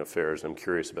Iranian affairs. I'm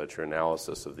curious about your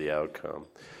analysis of the outcome.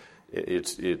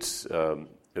 It's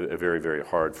very, very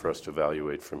hard for us to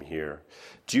evaluate from here.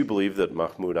 Do you believe that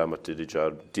Mahmoud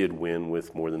Ahmadinejad did win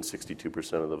with more than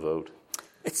 62% of the vote?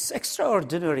 It's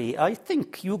extraordinary. I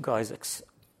think you guys,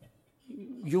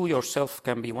 you yourself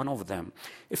can be one of them.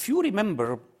 If you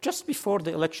remember, just before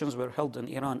the elections were held in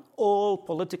Iran, all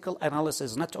political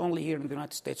analysis, not only here in the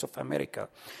United States of America,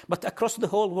 but across the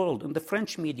whole world, in the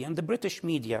French media, in the British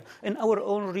media, in our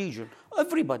own region,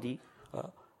 everybody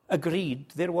agreed,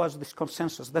 there was this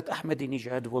consensus that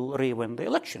Ahmadinejad will re-win the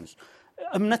elections.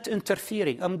 I'm not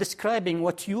interfering. I'm describing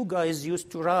what you guys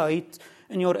used to write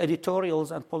in your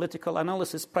editorials and political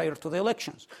analysis prior to the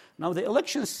elections. Now, the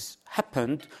elections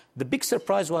happened. The big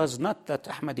surprise was not that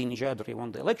Ahmadinejad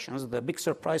won the elections. The big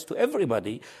surprise to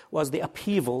everybody was the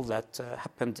upheaval that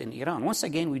happened in Iran. Once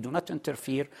again, we do not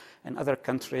interfere in other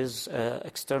countries'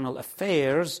 external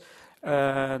affairs.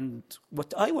 And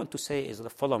what I want to say is the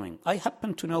following. I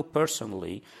happen to know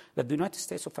personally that the United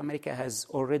States of America has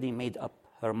already made up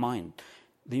her mind.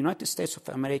 The United States of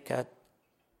America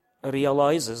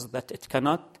realizes that it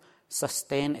cannot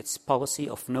sustain its policy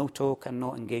of no talk and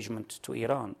no engagement to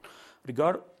Iran.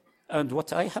 And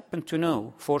what I happen to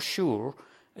know for sure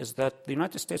is that the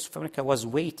United States of America was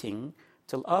waiting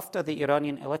till after the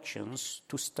Iranian elections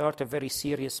to start a very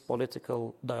serious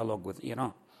political dialogue with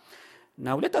Iran.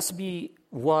 Now, let us be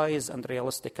wise and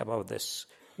realistic about this.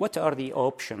 What are the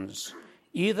options?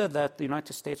 Either that the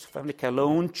United States of America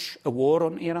launch a war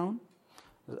on Iran,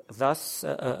 thus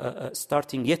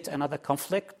starting yet another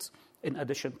conflict in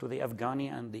addition to the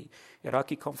Afghani and the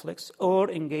Iraqi conflicts, or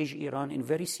engage Iran in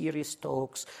very serious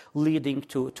talks leading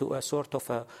to a sort of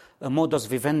a modus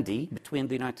vivendi between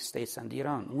the United States and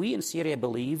Iran. We in Syria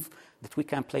believe that we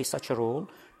can play such a role,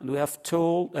 and we have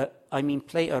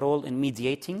play a role in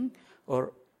mediating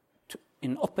or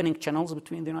in opening channels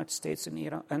between the United States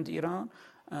and Iran.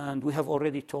 And we have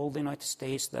already told the United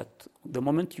States that the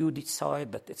moment you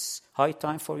decide that it's high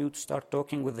time for you to start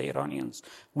talking with the Iranians,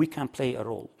 we can play a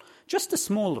role. Just a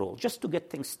small role, just to get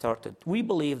things started. We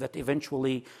believe that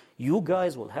eventually you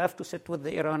guys will have to sit with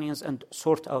the Iranians and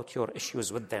sort out your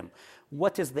issues with them.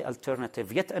 What is the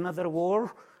alternative? Yet another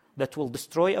war that will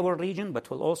destroy our region, but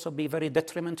will also be very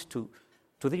detrimental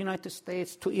to the United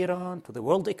States, to Iran, to the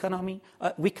world economy.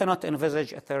 We cannot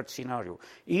envisage a third scenario.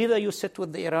 Either you sit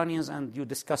with the Iranians and you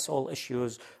discuss all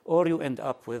issues, or you end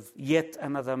up with yet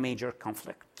another major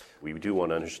conflict. We do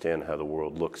want to understand how the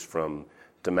world looks from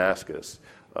Damascus,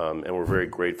 and we're very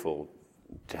grateful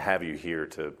to have you here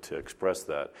to express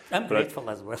that. I'm grateful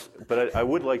as well. But I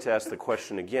would like to ask the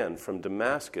question again, from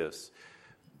Damascus,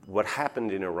 what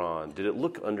happened in Iran, did it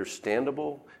look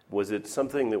understandable? Was it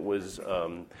something that was,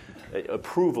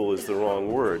 approval is the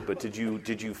wrong word, but did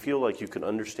you feel like you could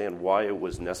understand why it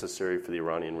was necessary for the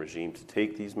Iranian regime to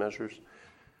take these measures?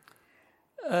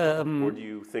 Or do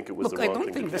you think it was the wrong thing to do? I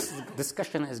don't think this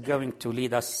discussion is going to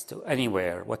lead us to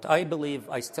anywhere. What I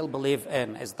still believe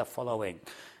in is the following.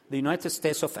 The United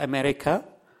States of America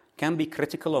can be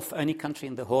critical of any country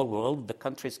in the whole world. The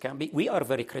countries can be. We are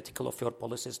very critical of your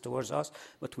policies towards us,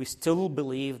 but we still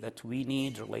believe that we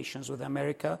need relations with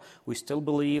America. We still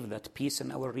believe that peace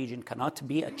in our region cannot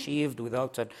be achieved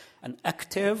without an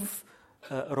active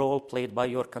role played by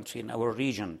your country in our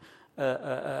region.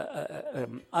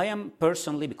 I am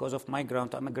personally, because of my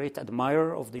ground, I'm a great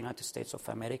admirer of the United States of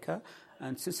America.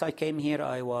 And since I came here,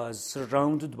 I was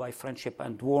surrounded by friendship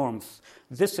and warmth.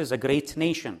 This is a great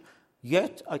nation.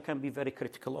 Yet I can be very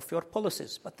critical of your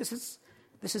policies. But this is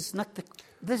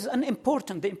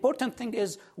unimportant. The important thing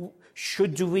is,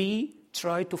 should we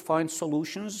try to find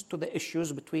solutions to the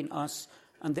issues between us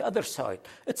and the other side?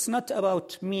 It's not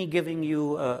about me giving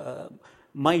you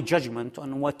my judgment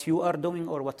on what you are doing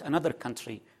or what another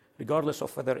country, regardless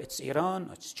of whether it's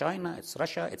Iran, it's China, it's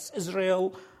Russia, it's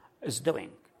Israel, is doing.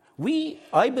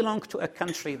 I belong to a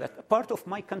country that, a part of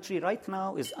my country right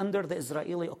now is under the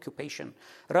Israeli occupation.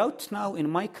 Right now in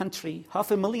my country,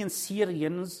 500,000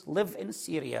 Syrians live in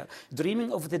Syria,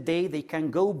 dreaming of the day they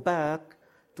can go back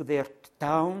to their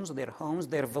towns, their homes,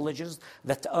 their villages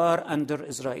that are under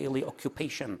Israeli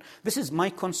occupation. This is my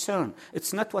concern.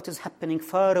 It's not what is happening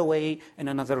far away in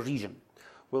another region.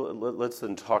 Well, let's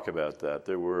then talk about that.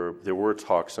 There were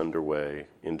talks underway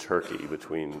in Turkey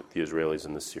between the Israelis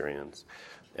and the Syrians,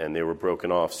 and they were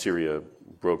broken off. Syria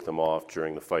broke them off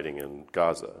during the fighting in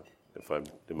Gaza.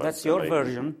 That's your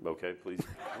version. Okay,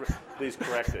 please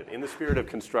correct it in the spirit of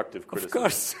constructive criticism.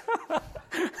 Of course.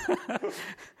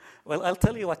 Well, I'll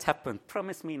tell you what happened.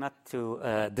 Promise me not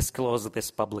to disclose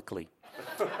this publicly.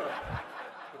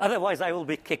 Otherwise, I will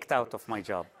be kicked out of my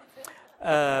job.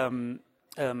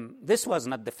 This was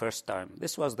not the first time.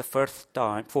 This was the fourth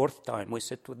time we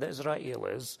sit with the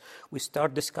Israelis. We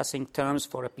start discussing terms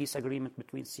for a peace agreement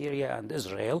between Syria and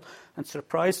Israel. And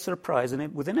surprise, surprise,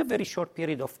 within a very short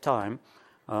period of time,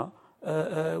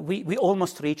 we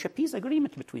almost reach a peace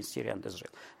agreement between Syria and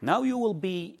Israel. Now you will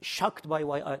be shocked by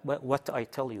what I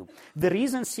tell you. The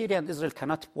reason Syria and Israel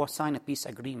cannot sign a peace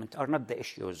agreement are not the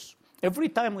issues. Every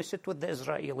time we sit with the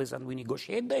Israelis and we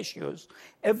negotiate the issues,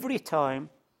 every time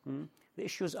the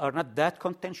issues are not that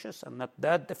contentious and not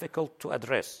that difficult to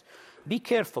address. Be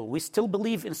careful. We still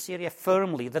believe in Syria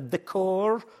firmly that the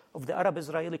core of the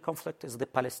Arab-Israeli conflict is the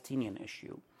Palestinian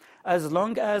issue. As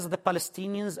long as the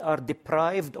Palestinians are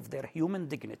deprived of their human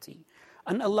dignity,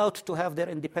 unallowed to have their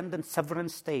independent sovereign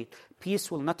state,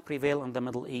 peace will not prevail in the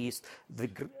Middle East. The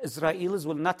Israelis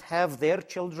will not have their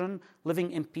children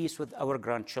living in peace with our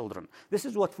grandchildren. This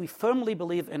is what we firmly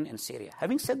believe in Syria.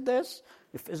 Having said this,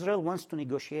 if Israel wants to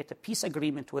negotiate a peace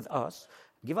agreement with us,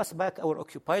 give us back our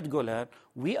occupied Golan,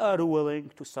 we are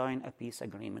willing to sign a peace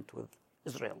agreement with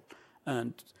Israel.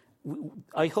 And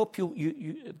I hope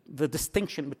the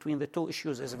distinction between the two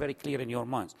issues is very clear in your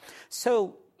minds.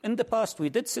 So, in the past, we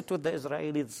did sit with the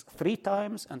Israelis 3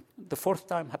 times, and the 4th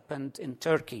time happened in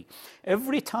Turkey.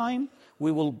 Every time,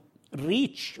 we will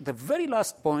reach the very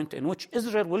last point in which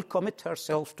Israel will commit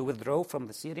herself to withdraw from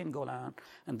the Syrian Golan,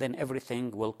 and then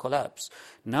everything will collapse.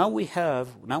 Now we have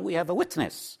a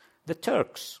witness, the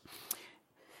Turks.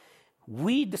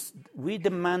 We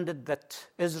demanded that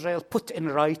Israel put in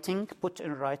writing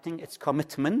its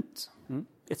commitment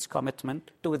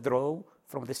to withdraw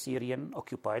from the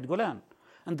Syrian-occupied Golan.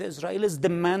 And the Israelis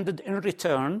demanded in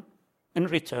return,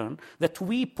 that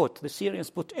the Syrians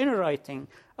put in writing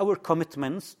our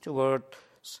commitments toward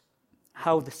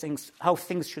how things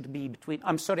should be between.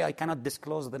 I'm sorry, I cannot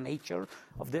disclose the nature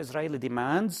of the Israeli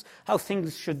demands, how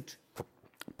things should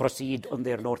proceed on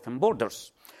their northern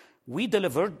borders. We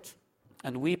delivered,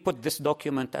 and we put this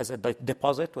document as a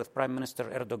deposit with Prime Minister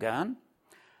Erdogan.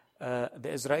 The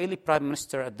Israeli Prime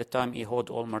Minister at the time, Ehud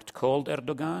Olmert, called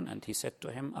Erdogan, and he said to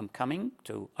him, I'm coming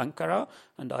to Ankara,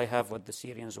 and I have what the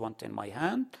Syrians want in my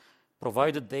hand,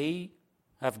 provided they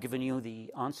have given you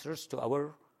the answers to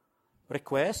our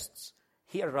requests.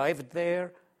 He arrived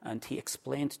there, and he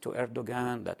explained to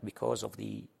Erdogan that because of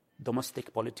the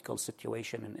domestic political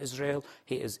situation in Israel,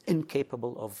 he is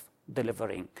incapable of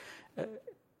delivering.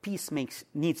 Peace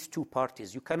needs two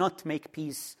parties. You cannot make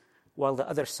peace while the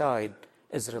other side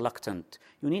is reluctant.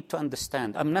 You need to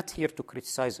understand, I'm not here to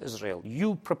criticize Israel.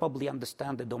 You probably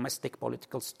understand the domestic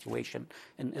political situation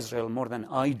in Israel more than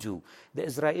I do. The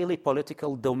Israeli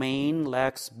political domain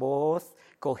lacks both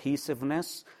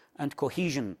cohesiveness and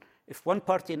cohesion. If one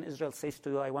party in Israel says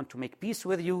to you, I want to make peace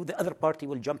with you, the other party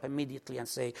will jump immediately and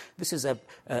say, this is a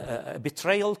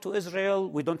betrayal to Israel,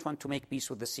 we don't want to make peace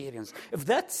with the Syrians. If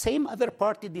that same other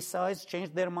party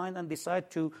change their mind and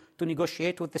decide to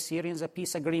negotiate with the Syrians a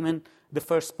peace agreement, the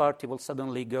first party will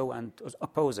suddenly go and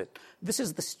oppose it. This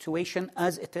is the situation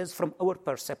as it is from our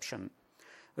perception.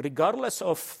 Regardless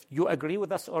of you agree with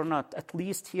us or not, at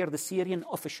least here the Syrian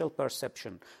official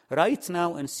perception. Right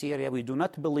now in Syria, we do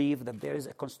not believe that there is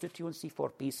a constituency for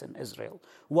peace in Israel.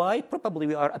 Why? Probably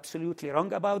we are absolutely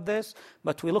wrong about this,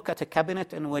 but we look at a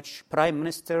cabinet in which Prime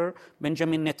Minister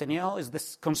Benjamin Netanyahu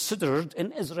is considered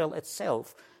in Israel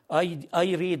itself. I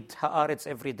read Haaretz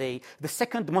every day, the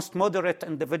second most moderate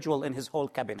individual in his whole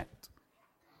cabinet.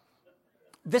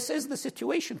 This is the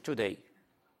situation today.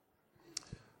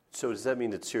 So does that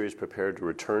mean that Syria is prepared to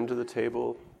return to the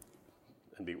table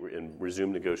and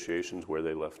resume negotiations where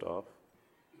they left off?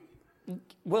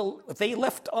 Well, they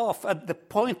left off at the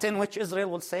point in which Israel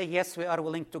will say, yes, we are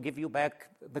willing to give you back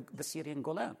the Syrian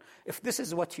Golan. If this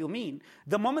is what you mean,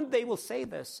 the moment they will say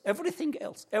this, everything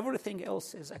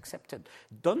else is accepted.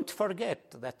 Don't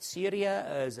forget that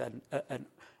Syria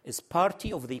is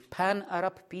party of the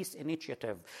Pan-Arab Peace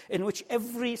Initiative, in which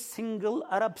every single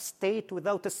Arab state,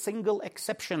 without a single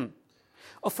exception,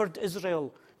 offered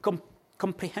Israel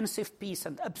comprehensive peace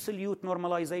and absolute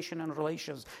normalization in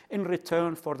relations in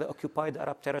return for the occupied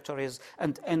Arab territories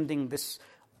and ending this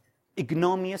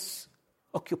ignominious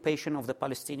occupation of the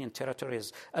Palestinian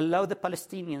territories. Allow the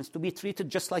Palestinians to be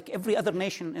treated just like every other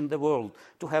nation in the world,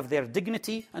 to have their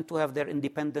dignity and to have their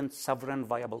independent, sovereign,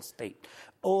 viable state.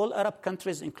 All Arab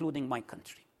countries, including my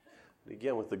country.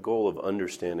 Again, with the goal of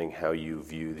understanding how you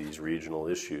view these regional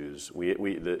issues,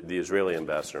 the Israeli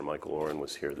ambassador, Michael Oren,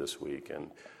 was here this week,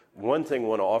 and one thing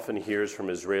one often hears from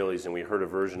Israelis, and we heard a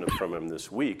version from him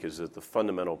this week, is that the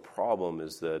fundamental problem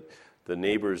is that the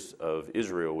neighbors of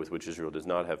Israel, with which Israel does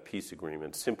not have peace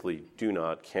agreements, simply do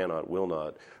not, cannot, will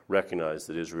not recognize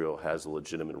that Israel has a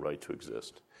legitimate right to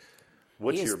exist.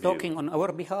 What's your view? He is talking on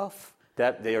our behalf?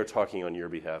 That they are talking on your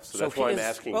behalf. So that's why I'm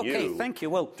asking you thank you.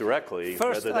 Well, directly.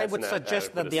 First, I would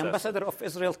suggest that the ambassador of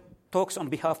Israel talks on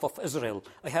behalf of Israel.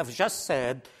 I have just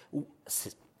said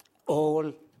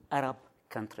all Arab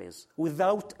countries,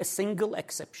 without a single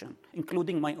exception,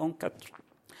 including my own country,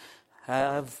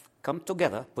 have come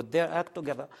together, put their act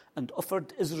together, and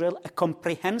offered Israel a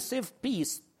comprehensive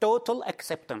peace, total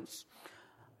acceptance.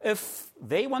 If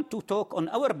they want to talk on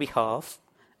our behalf,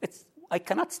 I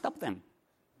cannot stop them.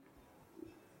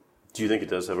 Do you think it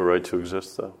does have a right to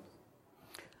exist, though?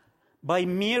 By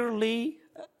merely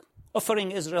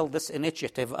offering Israel this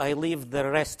initiative, I leave the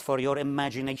rest for your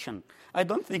imagination. I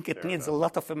don't think it needs a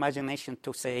lot of imagination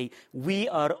to say we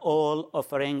are all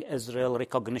offering Israel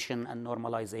recognition and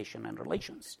normalization and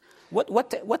relations.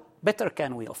 What better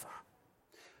can we offer?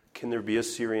 Can there be a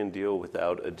Syrian deal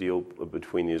without a deal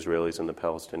between the Israelis and the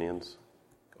Palestinians?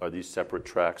 Are these separate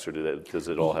tracks, or does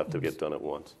it all have to get done at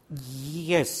once?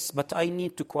 Yes, but I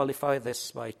need to qualify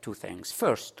this by two things.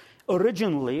 First,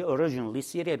 originally,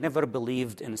 Syria never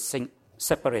believed in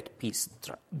separate peace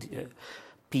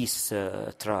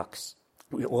tracks.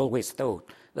 We always thought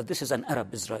that this is an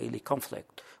Arab-Israeli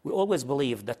conflict. We always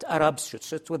believed that Arabs should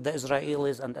sit with the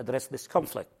Israelis and address this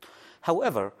conflict.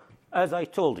 However, as I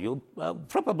told you,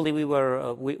 probably we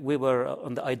were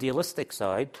on the idealistic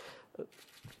side.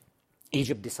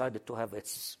 Egypt decided to have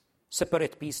its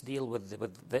separate peace deal with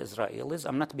the Israelis.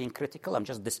 I'm not being critical, I'm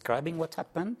just describing what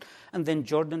happened. And then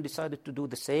Jordan decided to do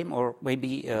the same, or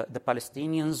maybe the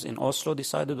Palestinians in Oslo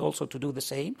decided also to do the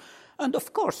same. And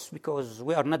of course, because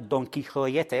we are not Don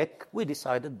Quixotic, we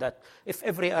decided that if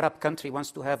every Arab country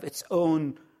wants to have its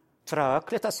own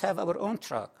track, let us have our own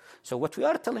track. So what we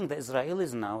are telling the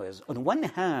Israelis now is, on one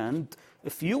hand,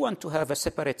 if you want to have a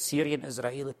separate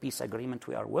Syrian-Israeli peace agreement,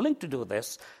 we are willing to do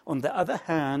this. On the other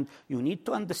hand, you need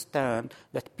to understand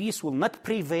that peace will not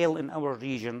prevail in our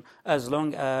region as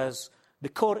long as the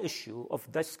core issue of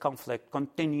this conflict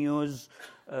continues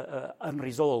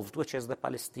unresolved, which is the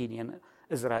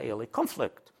Palestinian-Israeli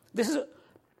conflict. This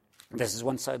is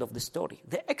one side of the story.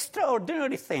 The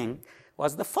extraordinary thing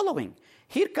was the following.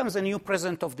 Here comes a new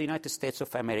president of the United States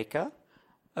of America.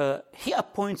 He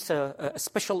appoints a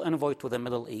special envoy to the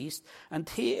Middle East, and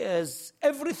he is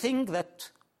everything that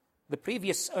the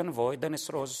previous envoy, Dennis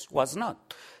Rose, was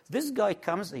not. This guy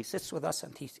comes, he sits with us,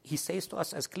 and he says to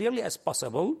us as clearly as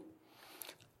possible,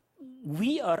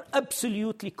 we are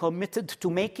absolutely committed to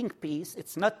making peace.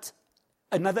 It's not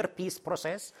another peace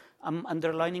process. I'm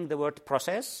underlining the word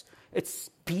process. It's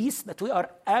peace that we are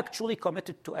actually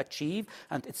committed to achieve,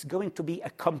 and it's going to be a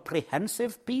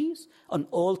comprehensive peace on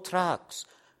all tracks.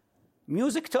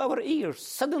 Music to our ears.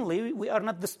 Suddenly, we are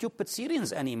not the stupid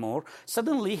Syrians anymore.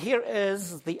 Suddenly, here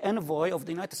is the envoy of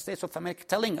the United States of America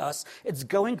telling us it's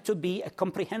going to be a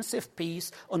comprehensive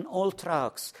peace on all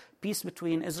tracks. Peace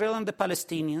between Israel and the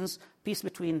Palestinians, peace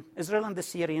between Israel and the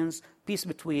Syrians, peace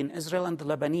between Israel and the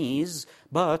Lebanese,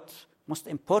 but most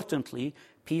importantly,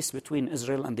 peace between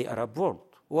Israel and the Arab world.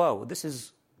 Wow, this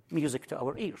is music to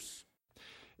our ears.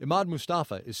 Imad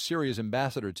Mustafa is Syria's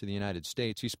ambassador to the United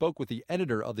States. He spoke with the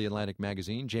editor of The Atlantic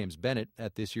magazine, James Bennett,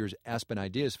 at this year's Aspen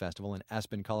Ideas Festival in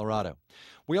Aspen, Colorado.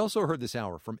 We also heard this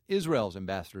hour from Israel's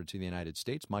ambassador to the United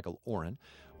States, Michael Oren.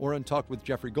 Oren talked with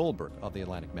Jeffrey Goldberg of The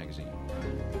Atlantic magazine.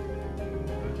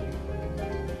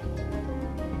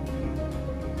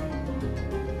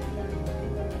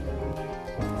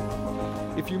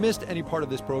 If you missed any part of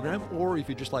this program, or if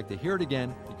you'd just like to hear it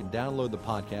again, you can download the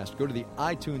podcast. Go to the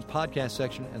iTunes podcast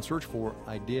section and search for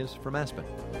Ideas from Aspen.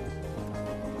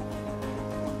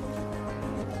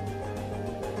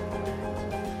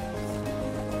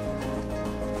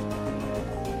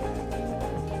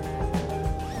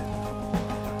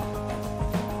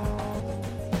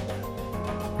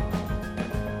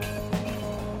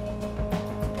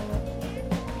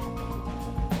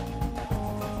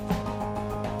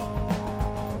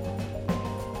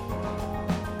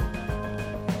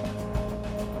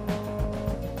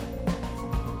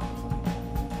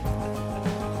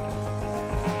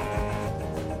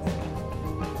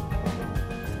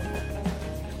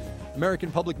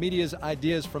 American Public Media's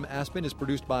Ideas from Aspen is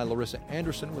produced by Larissa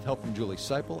Anderson with help from Julie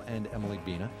Seipel and Emily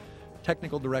Bina.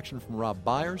 Technical direction from Rob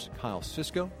Byers, Kyle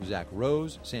Sisko, Zach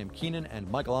Rose, Sam Keenan, and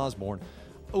Michael Osborne.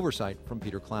 Oversight from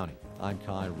Peter Clowney. I'm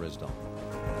Kai Risdall.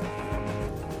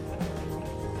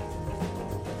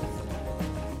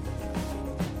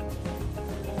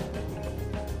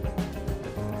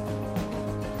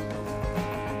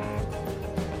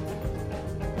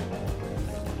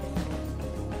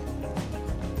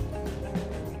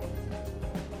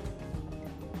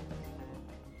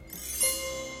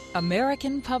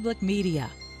 American Public Media